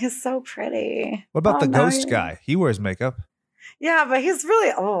 Oh, he's so pretty. What about the no, ghost guy? He wears makeup. Yeah, but he's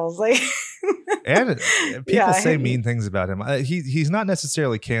really old. Like, and people say mean things about him. He's not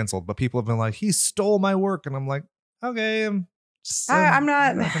necessarily canceled, but people have been like, he stole my work, and I'm like, okay, I'm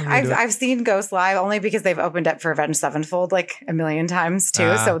not. I've seen Ghost live only because they've opened up for Avenged Sevenfold like a million times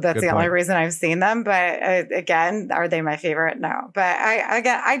too. So that's the only reason I've seen them. But again, are they my favorite? No. But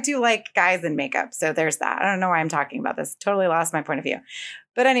I do like guys in makeup. So there's that. I don't know why I'm talking about this. Totally lost my point of view.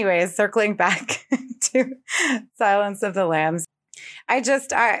 But anyways, circling back to Silence of the Lambs. I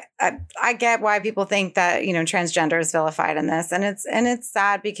get why people think that, transgender is vilified in this. And it's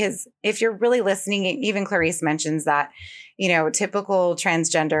sad because if you're really listening, even Clarice mentions that, typical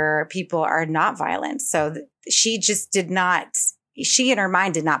transgender people are not violent. So she just in her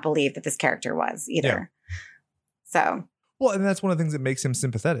mind did not believe that this character was either. Yeah. So. Well, and that's one of the things that makes him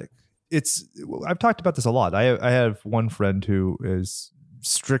sympathetic. I've talked about this a lot. I have one friend who is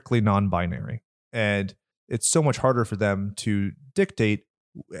strictly non-binary, and it's so much harder for them to dictate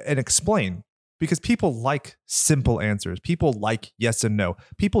and explain because people like simple answers. People like yes and no.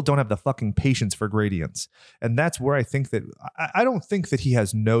 People don't have the fucking patience for gradients. And that's where I think that I don't think that he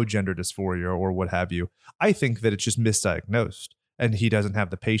has no gender dysphoria or what have you. I think that it's just misdiagnosed and he doesn't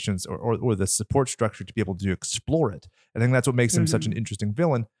have the patience or the support structure to be able to explore it. I think that's what makes him such an interesting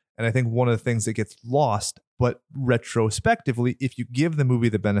villain. And I think one of the things that gets lost, but retrospectively, if you give the movie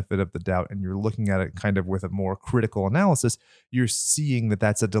the benefit of the doubt and you're looking at it kind of with a more critical analysis, you're seeing that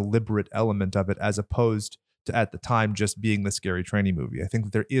that's a deliberate element of it as opposed to at the time just being the scary tranny movie. I think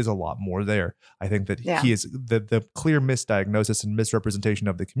that there is a lot more there. I think that he is the clear misdiagnosis and misrepresentation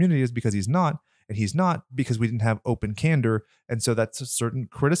of the community is because he's not. And he's not because we didn't have open candor. And so that's a certain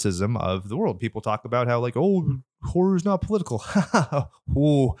criticism of the world. People talk about how like, oh, horror is not political.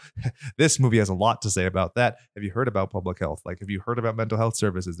 Ooh, this movie has a lot to say about that. Have you heard about public health? Like, have you heard about mental health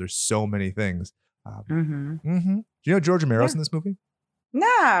services? There's so many things. Do you know George Romero's in this movie?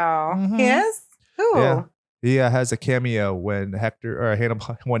 No. He is? Who? Yeah. He has a cameo when Hector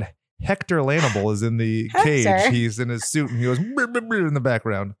Lannibal is in the cage. He's in his suit and he goes "Brr, brr, brr," in the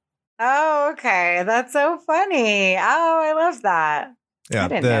background. Oh, okay. That's so funny. Oh, I love that. Yeah, I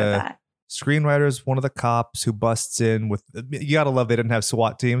didn't know that. Screenwriter is one of the cops who busts in with. You gotta love they didn't have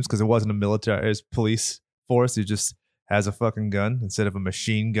SWAT teams because it wasn't a military police force. He just has a fucking gun instead of a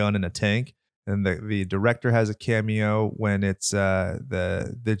machine gun and a tank. And the director has a cameo when it's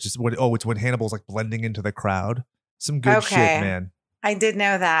it's when Hannibal's like blending into the crowd. Some good shit, man. I did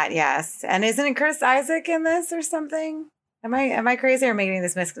know that. Yes, and isn't it Chris Isaac in this or something? Am I crazy or making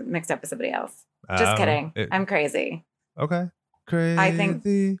this mixed up with somebody else? Just kidding. I'm crazy. Okay. Crazy. I think.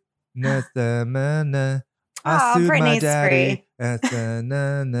 I sued my daddy.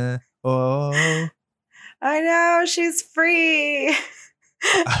 Oh. I know she's free.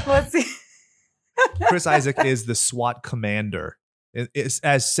 Let's see. Chris Isaac is the SWAT commander. It's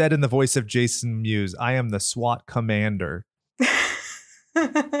as said in the voice of Jason Mewes. I am the SWAT commander.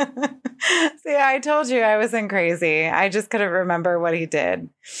 See, I told you I wasn't crazy. I just couldn't remember what he did.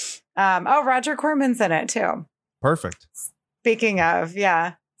 Roger Corman's in it too. Perfect. Speaking of,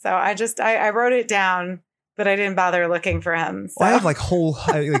 yeah. So I wrote it down, but I didn't bother looking for him. So. Well,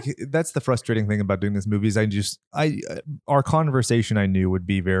 I have that's the frustrating thing about doing this movie is our conversation I knew would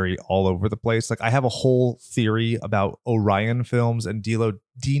be very all over the place. Like I have a whole theory about Orion films and Dino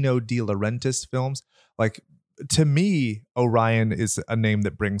De Laurentiis films. Like to me, Orion is a name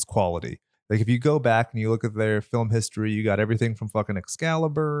that brings quality. Like if you go back and you look at their film history, you got everything from fucking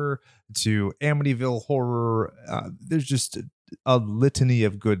Excalibur to Amityville Horror. There's just a litany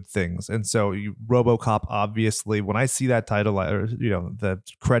of good things. And so RoboCop, obviously, when I see that title, the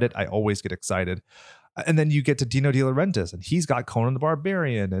credit, I always get excited. And then you get to Dino De Laurentiis, and he's got Conan the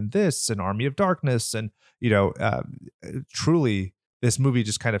Barbarian and this and Army of Darkness. And, truly, this movie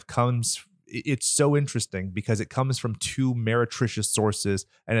just kind of comes. It's so interesting because it comes from two meretricious sources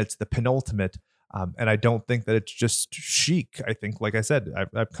and it's the penultimate. And I don't think that it's just chic. I think, like I said,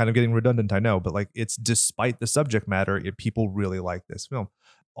 I'm kind of getting redundant, I know, but like it's despite the subject matter, people really like this film.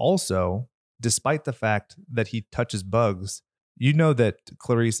 Also, despite the fact that he touches bugs, you know that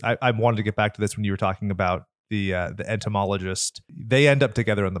Clarice, I wanted to get back to this when you were talking about the entomologist. They end up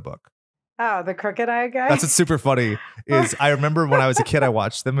together in the book. Oh, the crooked eye guy? That's what's super funny is I remember when I was a kid, I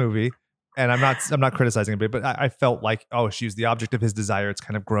watched the movie. And I'm not criticizing it, but I felt like, oh, she was the object of his desire. It's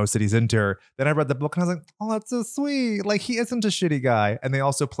kind of gross that he's into her. Then I read the book and I was like, oh, that's so sweet. Like he isn't a shitty guy. And they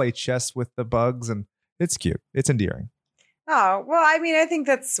also play chess with the bugs and it's cute. It's endearing. Oh, well, I mean, I think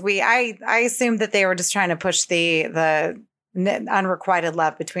that's sweet. I assumed that they were just trying to push the unrequited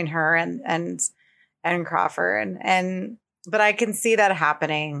love between her and Crawford. But I can see that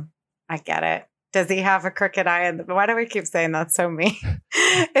happening. I get it. Does he have a crooked eye? Why do we keep saying that's so mean?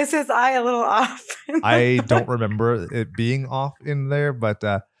 Is his eye a little off? I don't remember it being off in there, but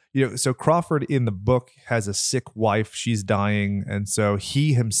so Crawford in the book has a sick wife. She's dying. And so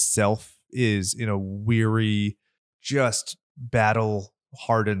he himself is in a weary, just battle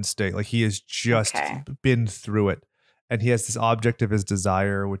hardened state. Like he has just been through it. And he has this object of his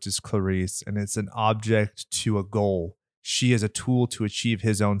desire, which is Clarice. And it's an object to a goal. She is a tool to achieve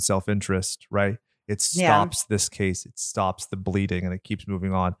his own self-interest, right? It stops this case. It stops the bleeding and it keeps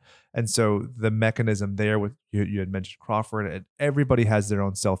moving on. And so the mechanism there with you had mentioned Crawford, and everybody has their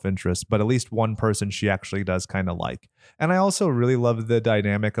own self-interest, but at least one person she actually does kind of like. And I also really love the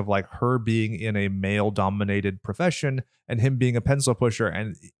dynamic of like her being in a male-dominated profession and him being a pencil pusher.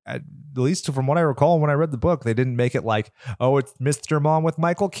 And at least from what I recall when I read the book, they didn't make it like, oh, it's Mr. Mom with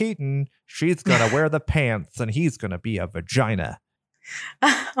Michael Keaton. She's going to wear the pants and he's going to be a vagina.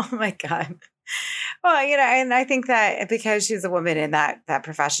 Oh my God. Well, and I think that because she's a woman in that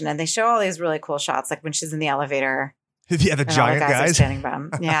profession, and they show all these really cool shots, like when she's in the elevator. Yeah, the And all giant the guys are guys. standing by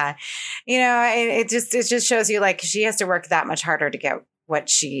 'em. Yeah. It just shows you like she has to work that much harder to get where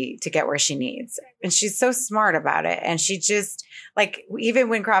she needs. And she's so smart about it. And she just like, even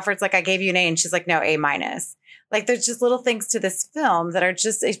when Crawford's like, I gave you an A, and she's like, no, A minus. Like there's just little things to this film that are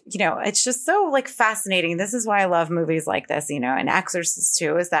just, it's just so like fascinating. This is why I love movies like this, and Exorcist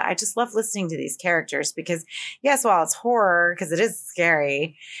too, is that I just love listening to these characters because yes, while it's horror, because it is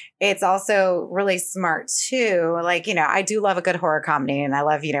scary, it's also really smart too. Like, I do love a good horror comedy, and I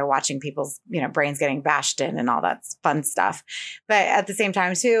love, watching people's, brains getting bashed in and all that fun stuff. But at the same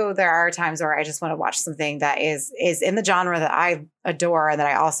time too, there are times where I just want to watch something that is in the genre that I adore and that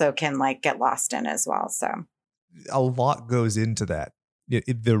I also can like get lost in as well. So A lot goes into that.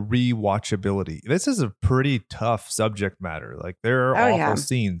 The rewatchability. This is a pretty tough subject matter. Like there are awful yeah.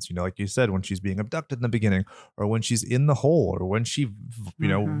 scenes, like you said, when she's being abducted in the beginning, or when she's in the hole, or when she,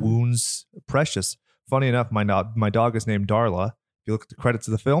 Mhm. wounds Precious. Funny enough, my dog is named Darla. If you look at the credits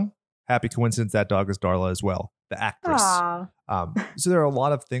of the film, happy coincidence that dog is Darla as well, the actress. Aw. So there are a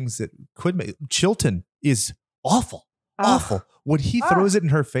lot of things that could make Chilton is awful. Awful. When he throws it in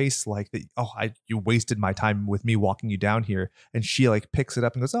her face like that, you wasted my time with me walking you down here, and she like picks it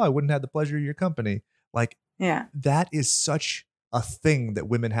up and goes, I wouldn't have the pleasure of your company. Like Yeah. that is such a thing that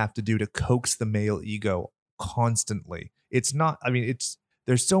women have to do to coax the male ego constantly. It's not,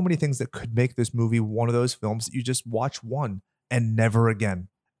 there's so many things that could make this movie one of those films that you just watch one and never again.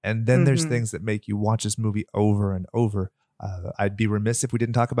 And then there's Mhm. things that make you watch this movie over and over. I'd be remiss if we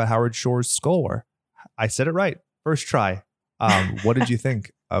didn't talk about Howard Shore's score. I said it right. First try. What did you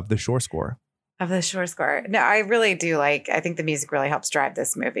think of the Shore score? Of the Shore score. No, I really do I think the music really helps drive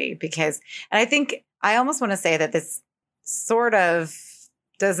this movie and I think I almost want to say that this sort of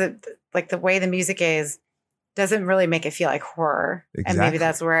doesn't, like the way the music is, doesn't really make it feel like horror. And Exactly. maybe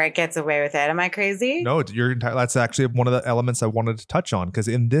that's where it gets away with it. Am I crazy? No, that's actually one of the elements I wanted to touch on, because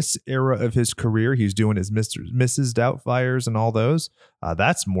in this era of his career, he's doing his Mrs. Doubtfires and all those.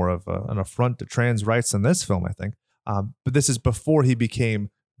 That's more of an affront to trans rights in this film, I think. But this is before he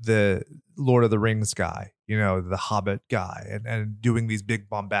became the Lord of the Rings guy, the Hobbit guy, and doing these big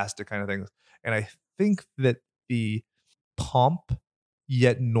bombastic kind of things. And I think that the pomp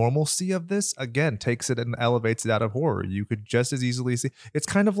yet normalcy of this again takes it and elevates it out of horror. You could just as easily see it's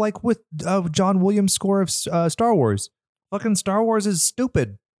kind of like with John Williams' score of Star Wars. Fucking Star Wars is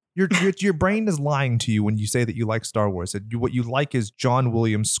stupid. Your brain is lying to you when you say that you like Star Wars. What you like is John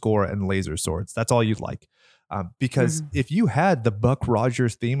Williams' score and laser swords. That's all you'd like. Because if you had the Buck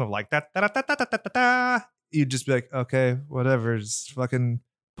Rogers theme of like that, you'd just be like, okay, whatever, just fucking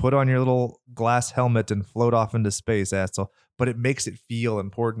put on your little glass helmet and float off into space, asshole. But it makes it feel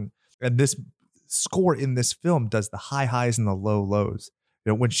important. And this score in this film does the high highs and the low lows.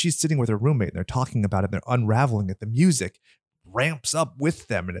 When she's sitting with her roommate and they're talking about it, and they're unraveling it, the music ramps up with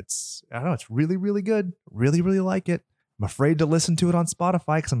them. And it's really, really good. Really, really like it. I'm afraid to listen to it on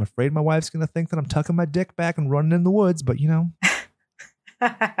Spotify because I'm afraid my wife's going to think that I'm tucking my dick back and running in the woods. But,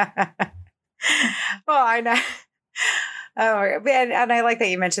 Well, I know. Oh, and I like that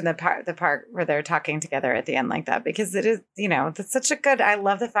you mentioned the part where they're talking together at the end like that, because it is, that's such a good, I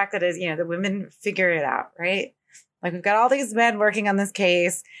love the fact that the women figure it out, right? Like we've got all these men working on this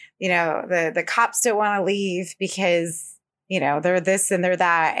case, the cops don't want to leave because, they're this and they're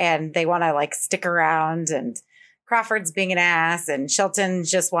that, and they want to like stick around, and Crawford's being an ass, and Chilton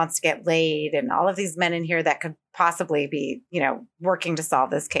just wants to get laid, and all of these men in here that could possibly be, working to solve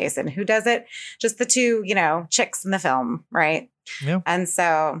this case. And who does it? Just the two, chicks in the film, right? Yeah. And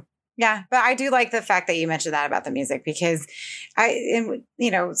so, yeah, but I do like the fact that you mentioned that about the music, because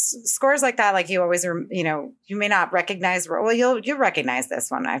scores like that, like you always, you may not recognize, well, you'll recognize this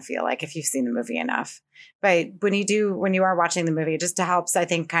one, I feel like, if you've seen the movie enough. But when you are watching the movie, it just helps, I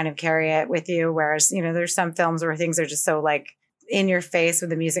think, kind of carry it with you. Whereas, there's some films where things are just so like in your face when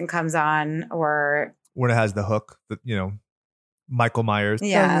the music comes on, or when it has the hook that, Michael Myers.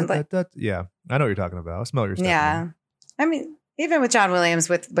 Yeah, Yeah. I know what you're talking about. I smell your stuff. yeah. I mean, even with John Williams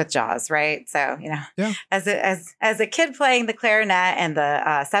with Jaws, right? So, Yeah. as a kid playing the clarinet and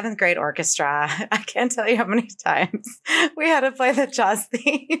the seventh grade orchestra, I can't tell you how many times we had to play the Jaws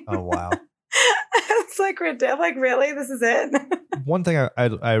theme. Oh, wow. It's like really, this is it. One thing I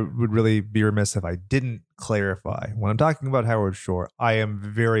would really be remiss if I didn't clarify. When I'm talking about Howard Shore, I am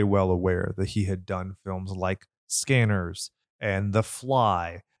very well aware that he had done films like Scanners and The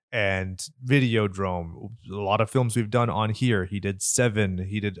Fly and Videodrome. A lot of films we've done on here. He did Seven.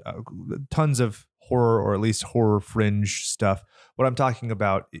 He did tons of horror, or at least horror fringe stuff. What I'm talking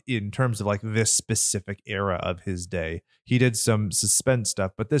about in terms of like this specific era of his day, he did some suspense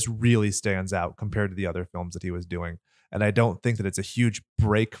stuff, but this really stands out compared to the other films that he was doing. And I don't think that it's a huge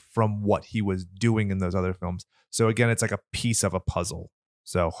break from what he was doing in those other films. So again, it's like a piece of a puzzle.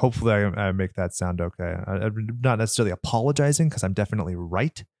 So hopefully I make that sound okay. I'm not necessarily apologizing because I'm definitely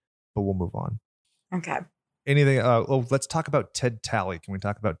right, but we'll move on. Okay. Anything? Let's talk about Ted Tally. Can we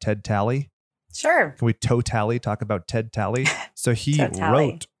talk about Ted Tally? Sure. Can we totally talk about Ted Tally? So he Totally.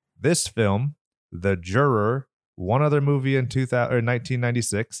 wrote this film, The Juror, one other movie in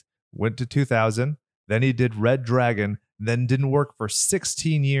 1996, went to 2000. Then he did Red Dragon, then didn't work for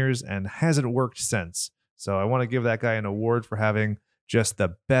 16 years and hasn't worked since. So I want to give that guy an award for having just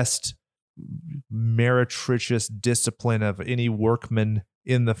the best meretricious discipline of any workman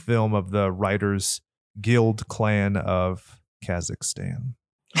in the film of the Writers Guild clan of Kazakhstan.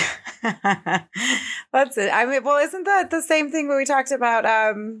 That's it. I mean, well, isn't that the same thing when we talked about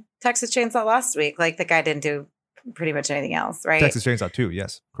Texas Chainsaw last week? Like the guy didn't do pretty much anything else, right? Texas Chainsaw 2,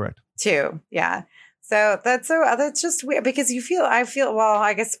 yes, correct. 2, yeah. So that's just weird because I feel, well,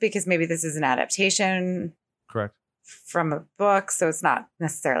 I guess because maybe this is an adaptation Correct. from a book, so it's not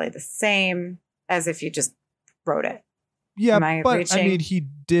necessarily the same as if you just wrote it. Yeah, Am I but reaching? I mean, he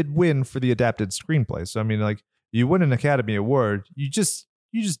did win for the adapted screenplay. So I mean, like, you win an Academy Award, you just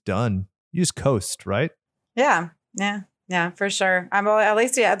done. You just coast, right? Yeah, for sure. Well, at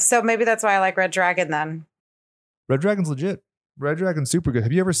least, yeah. So maybe that's why I like Red Dragon then. Red Dragon's legit. Red Dragon's super good.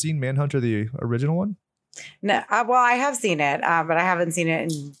 Have you ever seen Manhunter, the original one? No, well, I have seen it, but I haven't seen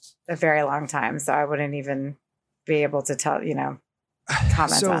it in a very long time, so I wouldn't even be able to tell,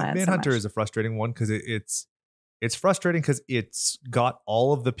 comment So on it. Manhunter so is a frustrating one because it's frustrating because it's got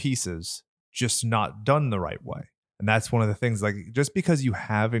all of the pieces just not done the right way. And that's one of the things, like, just because you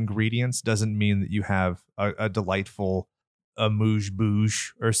have ingredients doesn't mean that you have a delightful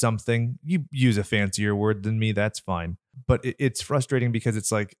amuse-bouche or something. You use a fancier word than me, that's fine. But it's frustrating because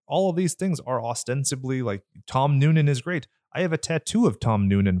it's like all of these things are ostensibly like Tom Noonan is great. I have a tattoo of Tom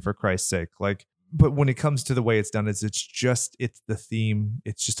Noonan, for Christ's sake. Like, but when it comes to the way it's done, it's the theme.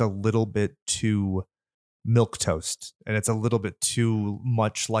 It's just a little bit too milquetoast, and it's a little bit too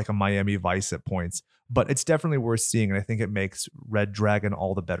much like a Miami Vice at points. But it's definitely worth seeing, and I think it makes Red Dragon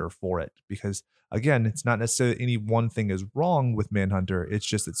all the better for it because, again, it's not necessarily any one thing is wrong with Manhunter. It's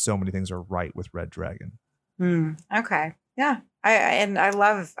just that so many things are right with Red Dragon. Okay, yeah. I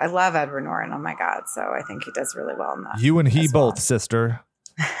love Edward Norton. Oh my God! So I think he does really well in that. You and he as well. both, sister.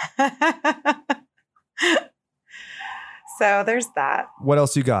 So there's that. What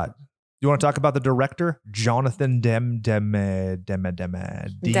else you got? You want to talk about the director, Jonathan Demme. Jonathan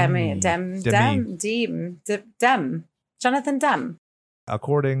Demme.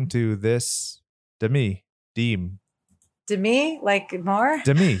 According to this, Demi. Demi, like more?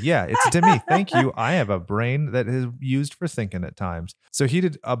 Demi, yeah, it's Demi. Thank you. I have a brain that is used for thinking at times. So he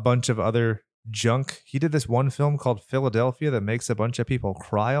did a bunch of other junk. He did this one film called Philadelphia that makes a bunch of people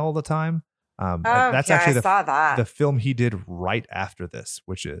cry all the time. That's yeah, actually I saw that. the film he did right after this,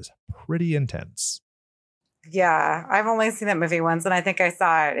 which is pretty intense. Yeah, I've only seen that movie once, and I think I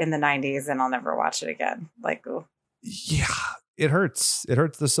saw it in the 90s, and I'll never watch it again. Like, ooh. Yeah, it hurts. It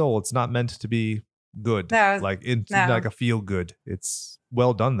hurts the soul. It's not meant to be good. No, like it's no. like a feel good. It's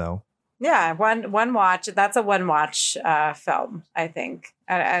well done though. Yeah, one watch. That's a one watch film. I think.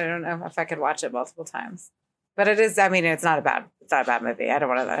 I don't know if I could watch it multiple times, but it is. I mean, it's not a bad movie. I don't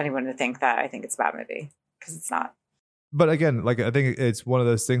want anyone to think that I think it's a bad movie because it's not. But again, like, I think it's one of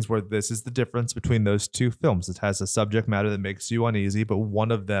those things where this is the difference between those two films. It has a subject matter that makes you uneasy, but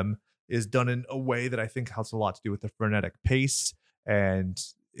one of them is done in a way that I think has a lot to do with the frenetic pace, and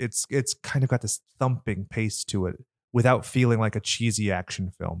it's kind of got this thumping pace to it without feeling like a cheesy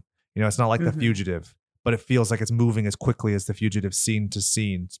action film. It's not like The Fugitive, but it feels like it's moving as quickly as The Fugitive, scene to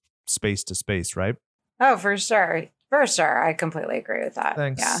scene, space to space, right? Oh, for sure. For sure. I completely agree with that.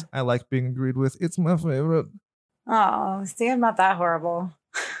 Thanks. Yeah. I like being agreed with. It's my favorite. Oh, see, I'm not that horrible.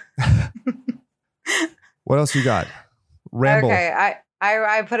 What else you got? Ramble. Okay.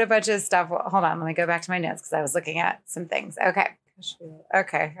 I put a bunch of stuff. Hold on. Let me go back to my notes because I was looking at some things. Okay.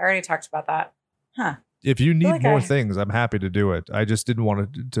 Okay. I already talked about that. Huh. If you need like more I- things, I'm happy to do it. I just didn't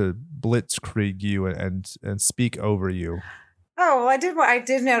want to blitzkrieg you and speak over you. Oh, well, I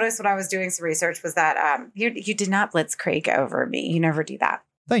did notice when I was doing some research was that you did not blitzkrieg over me. You never do that.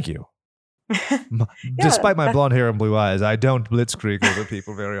 Thank you. Despite my blonde hair and blue eyes, I don't blitzkrieg over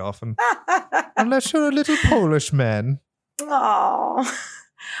people very often. Unless you're a little Polish man. Oh,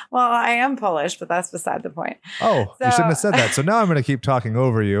 well, I am Polish, but that's beside the point. Oh, you shouldn't have said that. So now I'm going to keep talking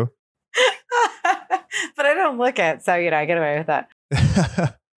over you. but I don't look it. So, I get away with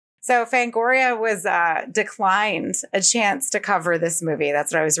that. So Fangoria was declined a chance to cover this movie.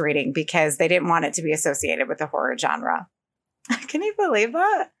 That's what I was reading because they didn't want it to be associated with the horror genre. Can you believe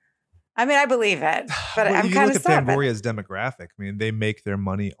that? I mean, I believe it, but Well, I'm you kind look of at sad. Fangoria's demographic. I mean, they make their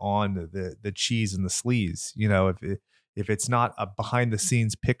money on the cheese and the sleaze. If it's not a behind the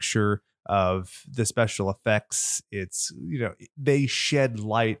scenes picture of the special effects, it's they shed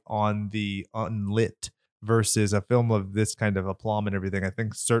light on the unlit versus a film of this kind of aplomb and everything. I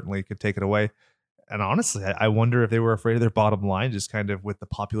think certainly could take it away. And honestly, I wonder if they were afraid of their bottom line, just kind of with the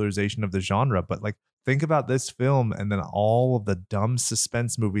popularization of the genre. But like, think about this film and then all of the dumb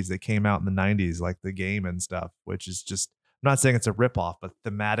suspense movies that came out in the 90s, like The Game and stuff, which is just, I'm not saying it's a ripoff, but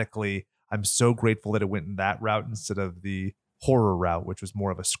thematically, I'm so grateful that it went in that route instead of the horror route, which was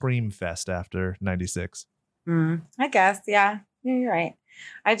more of a scream fest after 96. I guess. Yeah, you're right.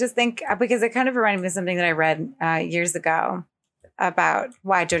 I just think because it kind of reminded me of something that I read years ago about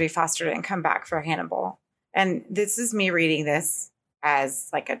why Jodie Foster didn't come back for Hannibal. And this is me reading this as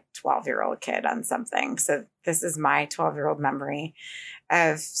like a 12-year-old kid on something. So this is my 12-year-old memory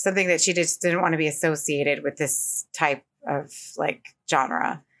of something that she just didn't want to be associated with this type of like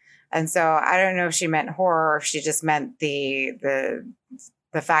genre. And so I don't know if she meant horror or if she just meant the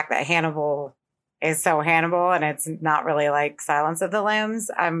fact that Hannibal is so Hannibal and it's not really like Silence of the Lambs.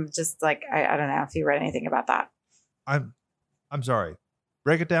 I'm just like, I don't know if you read anything about that. I'm sorry.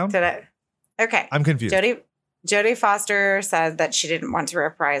 Break it down. Did it? Okay. I'm confused. Jodie Foster said that she didn't want to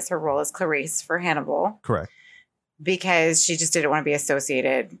reprise her role as Clarice for Hannibal Correct. because she just didn't want to be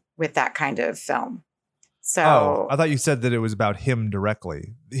associated with that kind of film. So I thought you said that it was about him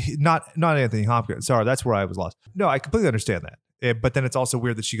directly, not Anthony Hopkins. Sorry, that's where I was lost. No, I completely understand that. But then it's also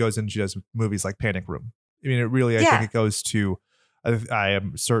weird that she goes and she does movies like Panic Room. I mean, I think it goes to. I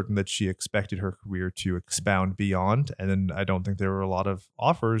am certain that she expected her career to expound beyond, and then I don't think there were a lot of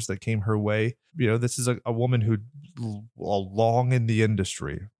offers that came her way. This is a woman who long in the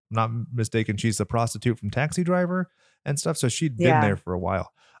industry. Not mistaken, she's a prostitute from Taxi Driver and stuff, so she'd been there for a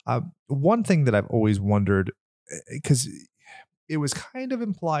while. One thing that I've always wondered, because it was kind of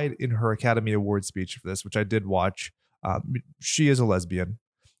implied in her Academy Award speech for this, which I did watch, she is a lesbian.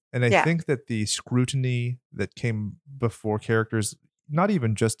 And I think that the scrutiny that came before characters, not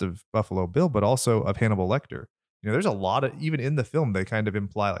even just of Buffalo Bill, but also of Hannibal Lecter. There's a lot of, even in the film, they kind of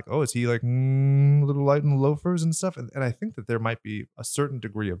imply like, oh, is he like a little light in the loafers and stuff? And I think that there might be a certain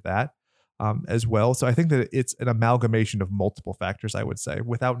degree of that as well. So I think that it's an amalgamation of multiple factors, I would say,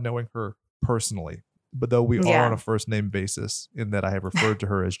 without knowing her personally. But though we are on a first name basis in that I have referred to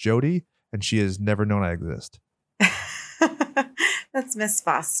her as Jodie and she has never known I exist. that's Miss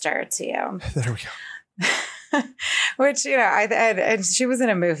Foster to you. There we go. Which, and she was in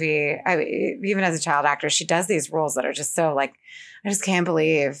a movie, even as a child actor, she does these roles that are just so like, I just can't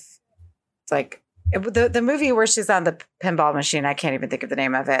believe like the movie where she's on the pinball machine. I can't even think of the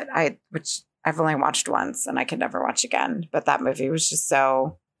name of it. Which I've only watched once and I can never watch again. But that movie was just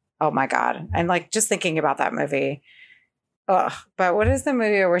so, oh my God. And like just thinking about that movie. Ugh. But what is the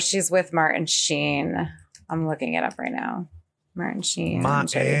movie where she's with Martin Sheen? I'm looking it up right now. Martin Sheen.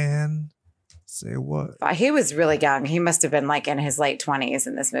 Man. Say what? He was really young. He must have been like in his late 20s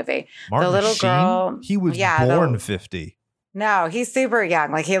in this movie. Martin the little Sheen? girl. He was born 50. No, he's super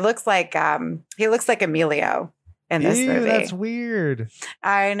young. Like he looks like Emilio in this movie. That's weird.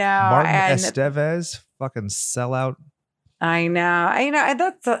 I know. Martin and Estevez, fucking sellout. I know. And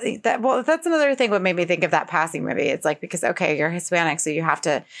that's another thing what made me think of that Passing movie. It's like, because okay, you're Hispanic, so you have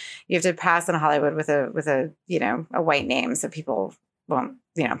to pass in Hollywood with a a white name so people won't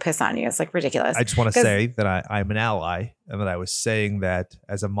piss on you. It's like ridiculous. I just want to say that I'm an ally and that I was saying that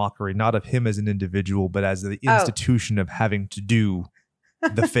as a mockery, not of him as an individual, but as the institution of having to do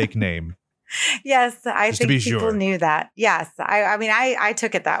the fake name. Yes, I think people knew that. Yes, I mean, I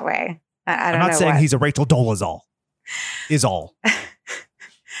took it that way. I'm not saying he's a Rachel Dolezal. Is all.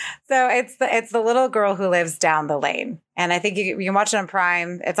 So it's the little girl who lives down the lane, and I think you can watch it on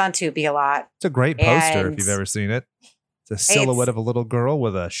Prime. It's on Tubi a lot. It's a great poster if you've ever seen it. It's a silhouette of a little girl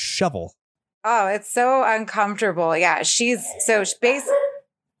with a shovel. Oh, it's so uncomfortable. Yeah, Sorry,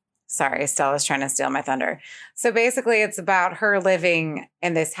 Stella's trying to steal my thunder. So basically, it's about her living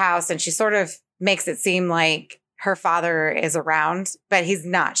in this house, and she sort of makes it seem like her father is around, but he's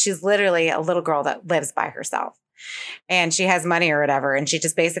not. She's literally a little girl that lives by herself. And she has money or whatever, and she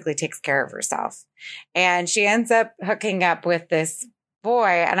just basically takes care of herself. And she ends up hooking up with this boy.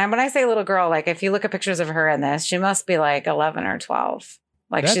 And when I say little girl, like if you look at pictures of her in this, she must be like 11 or 12.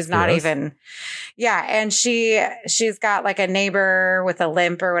 Like That's she's not gross. even, yeah. And she's got like a neighbor with a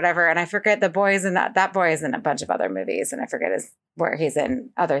limp or whatever. And I forget the boy is in that boy is in a bunch of other movies, and I forget where he's in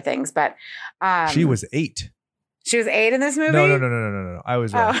other things. But She was 8. she was 8 in this movie. No. I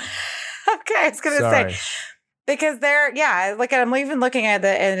was wrong. Oh, okay. I was gonna Sorry. say because I'm even looking at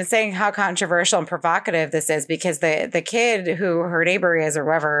and it's saying how controversial and provocative this is because the kid who her neighbor is or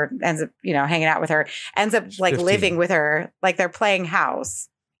whoever ends up, hanging out with her ends up like 15. living with her, like they're playing house,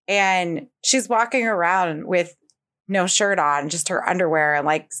 and she's walking around with no shirt on, just her underwear, and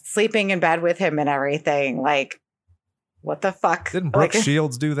like sleeping in bed with him and everything. Like, what the fuck? Didn't Brooke Like,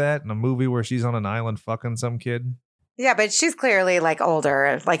 Shields do that in a movie where she's on an island fucking some kid? yeah, but she's clearly like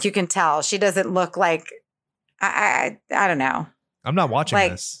older. Like you can tell she doesn't look like I don't know. I'm not watching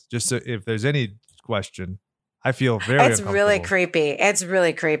Like- this. Just so if there's any question, I feel very It's really uncomfortable. creepy. It's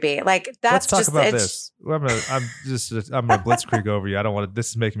really creepy. Like that's Let's talk just about it's, this. I'm gonna blitzkrieg over you. I don't want to. This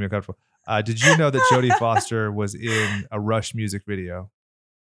is making me uncomfortable. Did you know that Jodie Foster was in a Rush music video?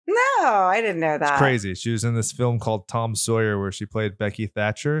 No, I didn't know that. It's crazy. She was in this film called Tom Sawyer where she played Becky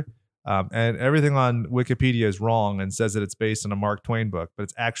Thatcher. And everything on Wikipedia is wrong and says that it's based on a Mark Twain book, but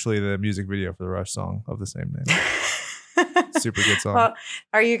it's actually the music video for the Rush song of the same name. Super good song. Well,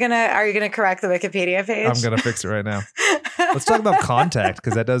 are you gonna correct the Wikipedia page? I'm gonna fix it right now. Let's talk about Contact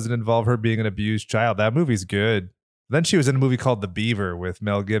because that doesn't involve her being an abused child. That movie's good. Then she was in a movie called The Beaver with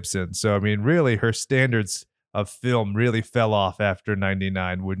Mel Gibson. So I mean, really, her standards of film really fell off after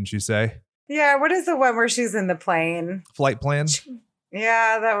 '99, wouldn't you say? Yeah, what is the one where she's in the plane? Flight Plan.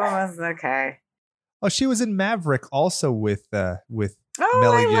 Yeah, that one was okay. Oh, she was in Maverick also with Oh,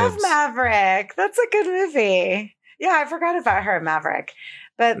 Melly I love Gibbs. Maverick. That's a good movie. Yeah, I forgot about her in Maverick.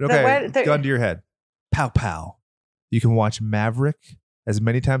 But Okay, the gun to your head. Pow pow. You can watch Maverick as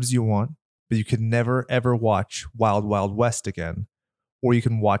many times as you want, but you can never ever watch Wild Wild West again. Or you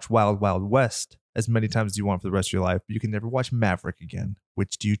can watch Wild Wild West as many times as you want for the rest of your life, but you can never watch Maverick again.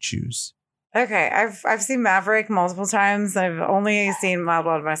 Which do you choose? Okay, I've seen Maverick multiple times. I've only seen Wild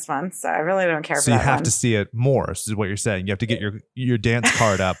Wild West once, so I really don't care So for you that have one. to see it more, is what you're saying. You have to get your dance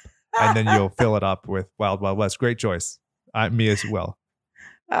card up, and then you'll fill it up with Wild Wild West. Great choice. Me as well.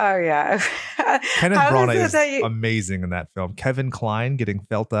 Oh yeah. Kenneth How Branagh is is it that you- amazing in that film. Kevin Kline getting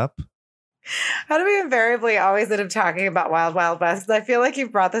felt up. How do we invariably always end up talking about Wild Wild West? I feel like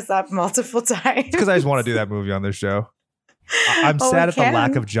you've brought this up multiple times. Because I just want to do that movie on this show. I'm Well, sad we at the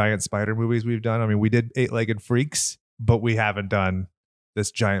lack can. of giant spider movies we've done. I mean, we did Eight-Legged Freaks, but we haven't done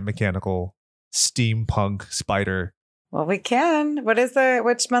this giant mechanical steampunk spider. Well, we can.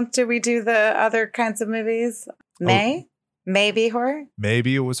 Which month do we do the other kinds of movies? May? Maybe horror?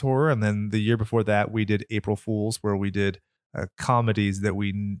 Maybe it was horror. And then the year before that, we did April Fools, where we did comedies that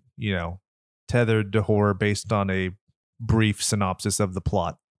we, tethered to horror based on a brief synopsis of the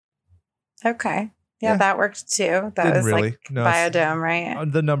plot. Okay. Yeah, Yeah. that worked too. That Didn't was really. like No, it's- Biodome,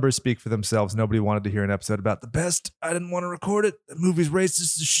 right? The numbers speak for themselves. Nobody wanted to hear an episode about the best. I didn't want to record it. The movie's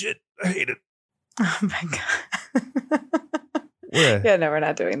racist as shit. I hate it. Oh my God. Yeah. Yeah, no, we're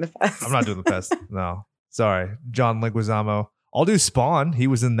not doing the best. I'm not doing the best. No. Sorry. John Leguizamo. I'll do Spawn. He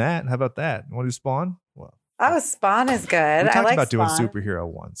was in that. How about that? Want to do Spawn? Well, Oh, Spawn is good. we I talked like about doing Spawn. superhero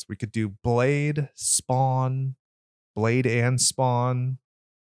ones. We could do Blade, Spawn, Blade and Spawn,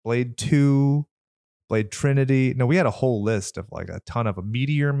 Blade 2, Blade Trinity. No, we had a whole list of like a ton of a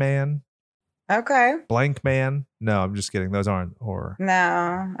Meteor Man, Okay. Blank Man. No, I'm just kidding. Those aren't horror.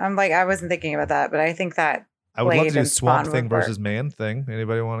 No, I wasn't thinking about that, but I think that I would love Blade to do and Swamp Spawn Thing would work. versus Man Thing.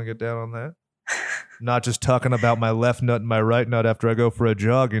 Anybody want to get down on that? Not just talking about my left nut and my right nut after I go for a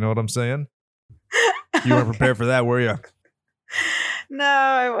jog. You know what I'm saying? You weren't prepared for that, were you? No,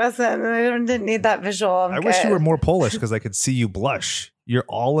 I wasn't. I didn't need that visual. I wish you were more Polish because I could see you blush. Your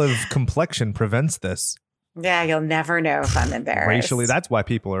olive complexion prevents this. Yeah, you'll never know if I'm embarrassed. Racially, that's why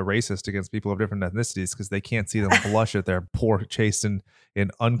people are racist against people of different ethnicities because they can't see them blush at their poor taste in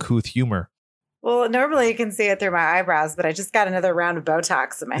uncouth humor. Well, normally you can see it through my eyebrows, but I just got another round of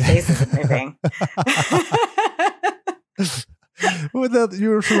Botox and my face isn't moving.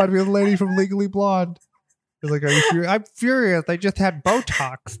 You remind me of the lady from Legally Blonde. You're like, are you furious? I'm furious. They just had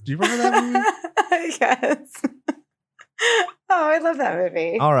Botox. Do you remember that movie? Yes. Oh, I love that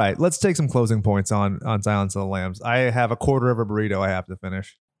movie. All right, let's take some closing points on Silence of the Lambs. I have a quarter of a burrito I have to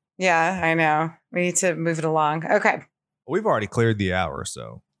finish. Yeah, I know. We need to move it along. Okay. We've already cleared the hour,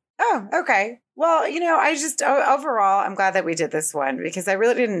 so. Oh, okay. Well, I just overall, I'm glad that we did this one because I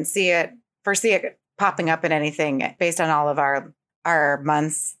really didn't foresee it popping up in anything based on all of our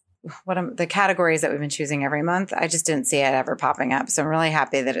months. The categories that we've been choosing every month. I just didn't see it ever popping up. So I'm really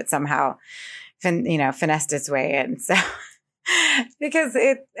happy that it somehow, finessed its way in. So because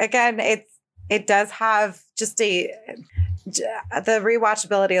it does have just the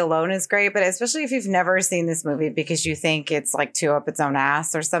rewatchability alone is great, but especially if you've never seen this movie because you think it's like too up its own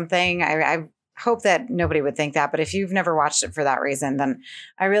ass or something. I hope that nobody would think that, but if you've never watched it for that reason, then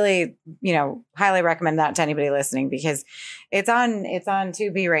I really, highly recommend that to anybody listening because it's on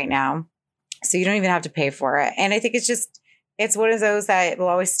Tubi right now. So you don't even have to pay for it. And I think it's one of those that will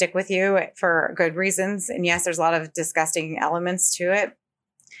always stick with you for good reasons. And yes, there's a lot of disgusting elements to it.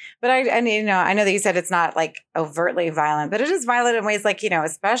 But I know that you said it's not like overtly violent, but it is violent in ways like,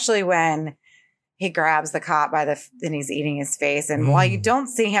 especially when he grabs the cop and he's eating his face. And while you don't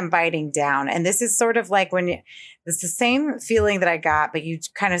see him biting down, and this is sort of like it's the same feeling that I got, but you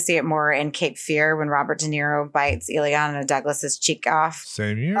kind of see it more in Cape Fear when Robert De Niro bites Ileana Douglas's cheek off.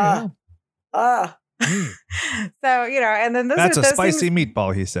 Same here. So, and then that's a those spicy things,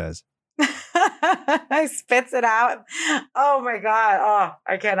 meatball, he says. I spits it out. Oh my God. Oh,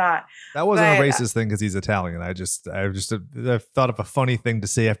 I cannot. That wasn't a racist thing because he's Italian. I thought of a funny thing to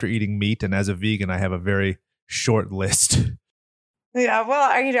say after eating meat. And as a vegan, I have a very short list. Yeah. Well,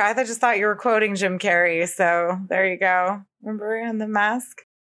 I just thought you were quoting Jim Carrey. So there you go. Remember in The Mask?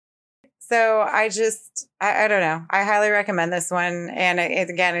 So I don't know. I highly recommend this one. And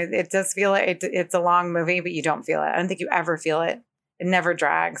it does feel it's a long movie, but you don't feel it. I don't think you ever feel it. It never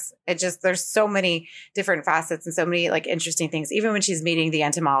drags. There's so many different facets and so many like interesting things. Even when she's meeting the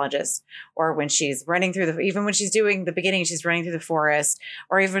entomologist or when she's running even when she's doing the beginning, she's running through the forest,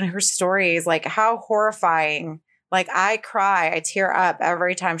 or even her stories, like how horrifying, like I tear up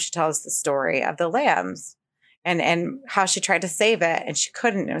every time she tells the story of the lambs and how she tried to save it and she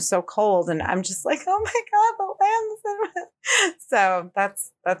couldn't. It was so cold. And I'm just like, oh my God, the lambs. So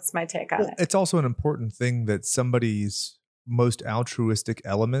that's my take on it. It's also an important thing that somebody's most altruistic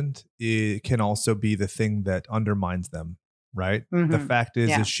element, it can also be the thing that undermines them, right? Mm-hmm. The fact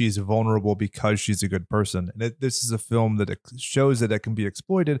is she's vulnerable because she's a good person. And this is a film that shows that it can be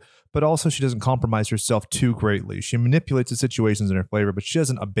exploited, but also she doesn't compromise herself too greatly. She manipulates the situations in her favor, but she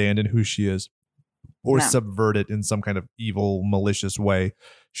doesn't abandon who she is or subvert it in some kind of evil, malicious way.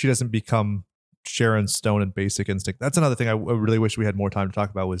 She doesn't become Sharon Stone in Basic Instinct. That's another thing I really wish we had more time to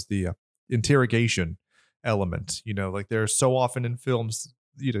talk about was the interrogation element. Like there's so often in films,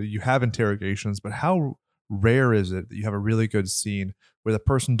 you have interrogations, but how rare is it that you have a really good scene where the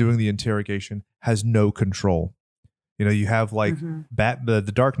person doing the interrogation has no control? You have like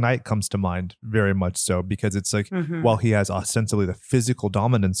the Dark Knight comes to mind very much so, because it's like while he has ostensibly the physical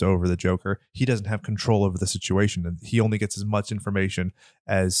dominance over the Joker, he doesn't have control over the situation, and he only gets as much information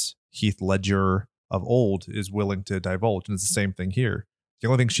as Heath Ledger of old is willing to divulge. And it's the same thing here. The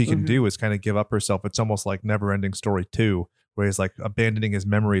only thing she can do is kind of give up herself. It's almost like Neverending Story 2, where he's like abandoning his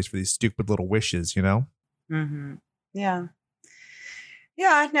memories for these stupid little wishes, Mm-hmm. Yeah.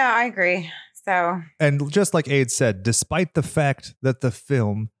 Yeah, no, I agree. So, and just like Aid said, despite the fact that the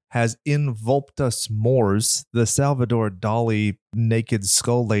film has Involuptas Mors, the Salvador Dali naked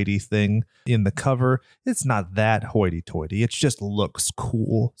skull lady thing in the cover, it's not that hoity-toity. It just looks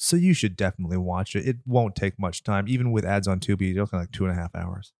cool. So you should definitely watch it. It won't take much time. Even with ads on Tubi, you're looking like 2.5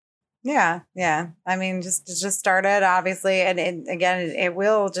 hours. Yeah. I mean, just start it, obviously. And it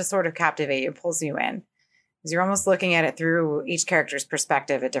will just sort of captivate you. It pulls you in. Because you're almost looking at it through each character's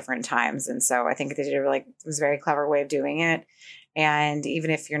perspective at different times. And so I think they did it was a very clever way of doing it. And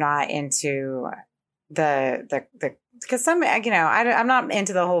even if you're not into because some, I'm not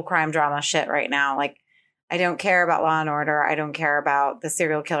into the whole crime drama shit right now. Like, I don't care about Law and Order. I don't care about the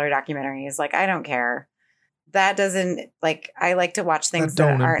serial killer documentaries. Like, I don't care. That doesn't, like, I like to watch things that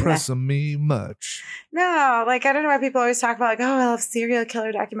don't aren't impress me much. No, like, I don't know why people always talk about, like, oh, I love serial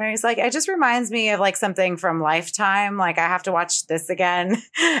killer documentaries. Like, it just reminds me of, like, something from Lifetime. Like, I have to watch this again.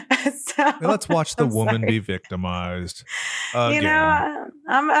 So, Let's watch the woman be victimized again.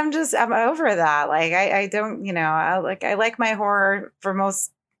 I'm over that. Like, I don't, I like my horror for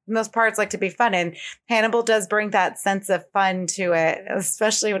most parts, like, to be fun. And Hannibal does bring that sense of fun to it,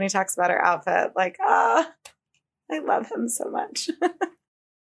 especially when he talks about her outfit. Like, I love him so much.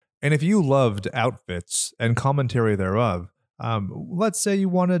 And if you loved outfits and commentary thereof, let's say you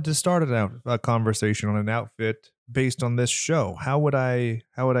wanted to start a conversation on an outfit based on this show, how would I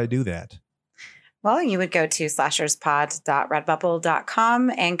do that? Well, you would go to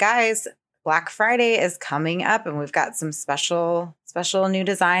slasherspod.redbubble.com. And guys, Black Friday is coming up, and we've got some special new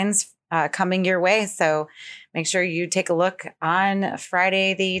designs coming your way. So make sure you take a look on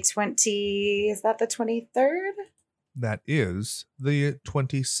Friday the 23rd? That is the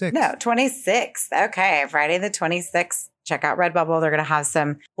 26th. No, 26th. Okay, Friday the 26th. Check out Redbubble. They're going to have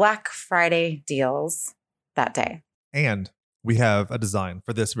some Black Friday deals that day. And we have a design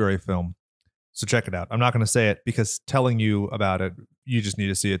for this very film. So check it out. I'm not going to say it because telling you about it, you just need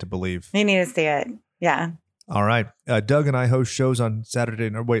to see it to believe. You need to see it. Yeah. All right. Doug and I host shows on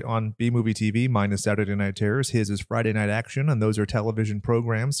on B Movie TV. Mine is Saturday Night Terrors. His is Friday Night Action, and those are television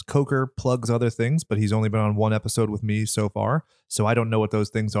programs. Coker plugs other things, but he's only been on one episode with me so far, so I don't know what those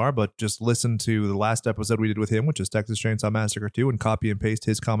things are, but just listen to the last episode we did with him, which is Texas Chainsaw Massacre 2, and copy and paste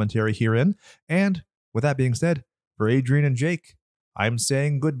his commentary herein. And with that being said, for Adrian and Jake, I'm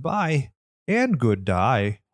saying goodbye and good die.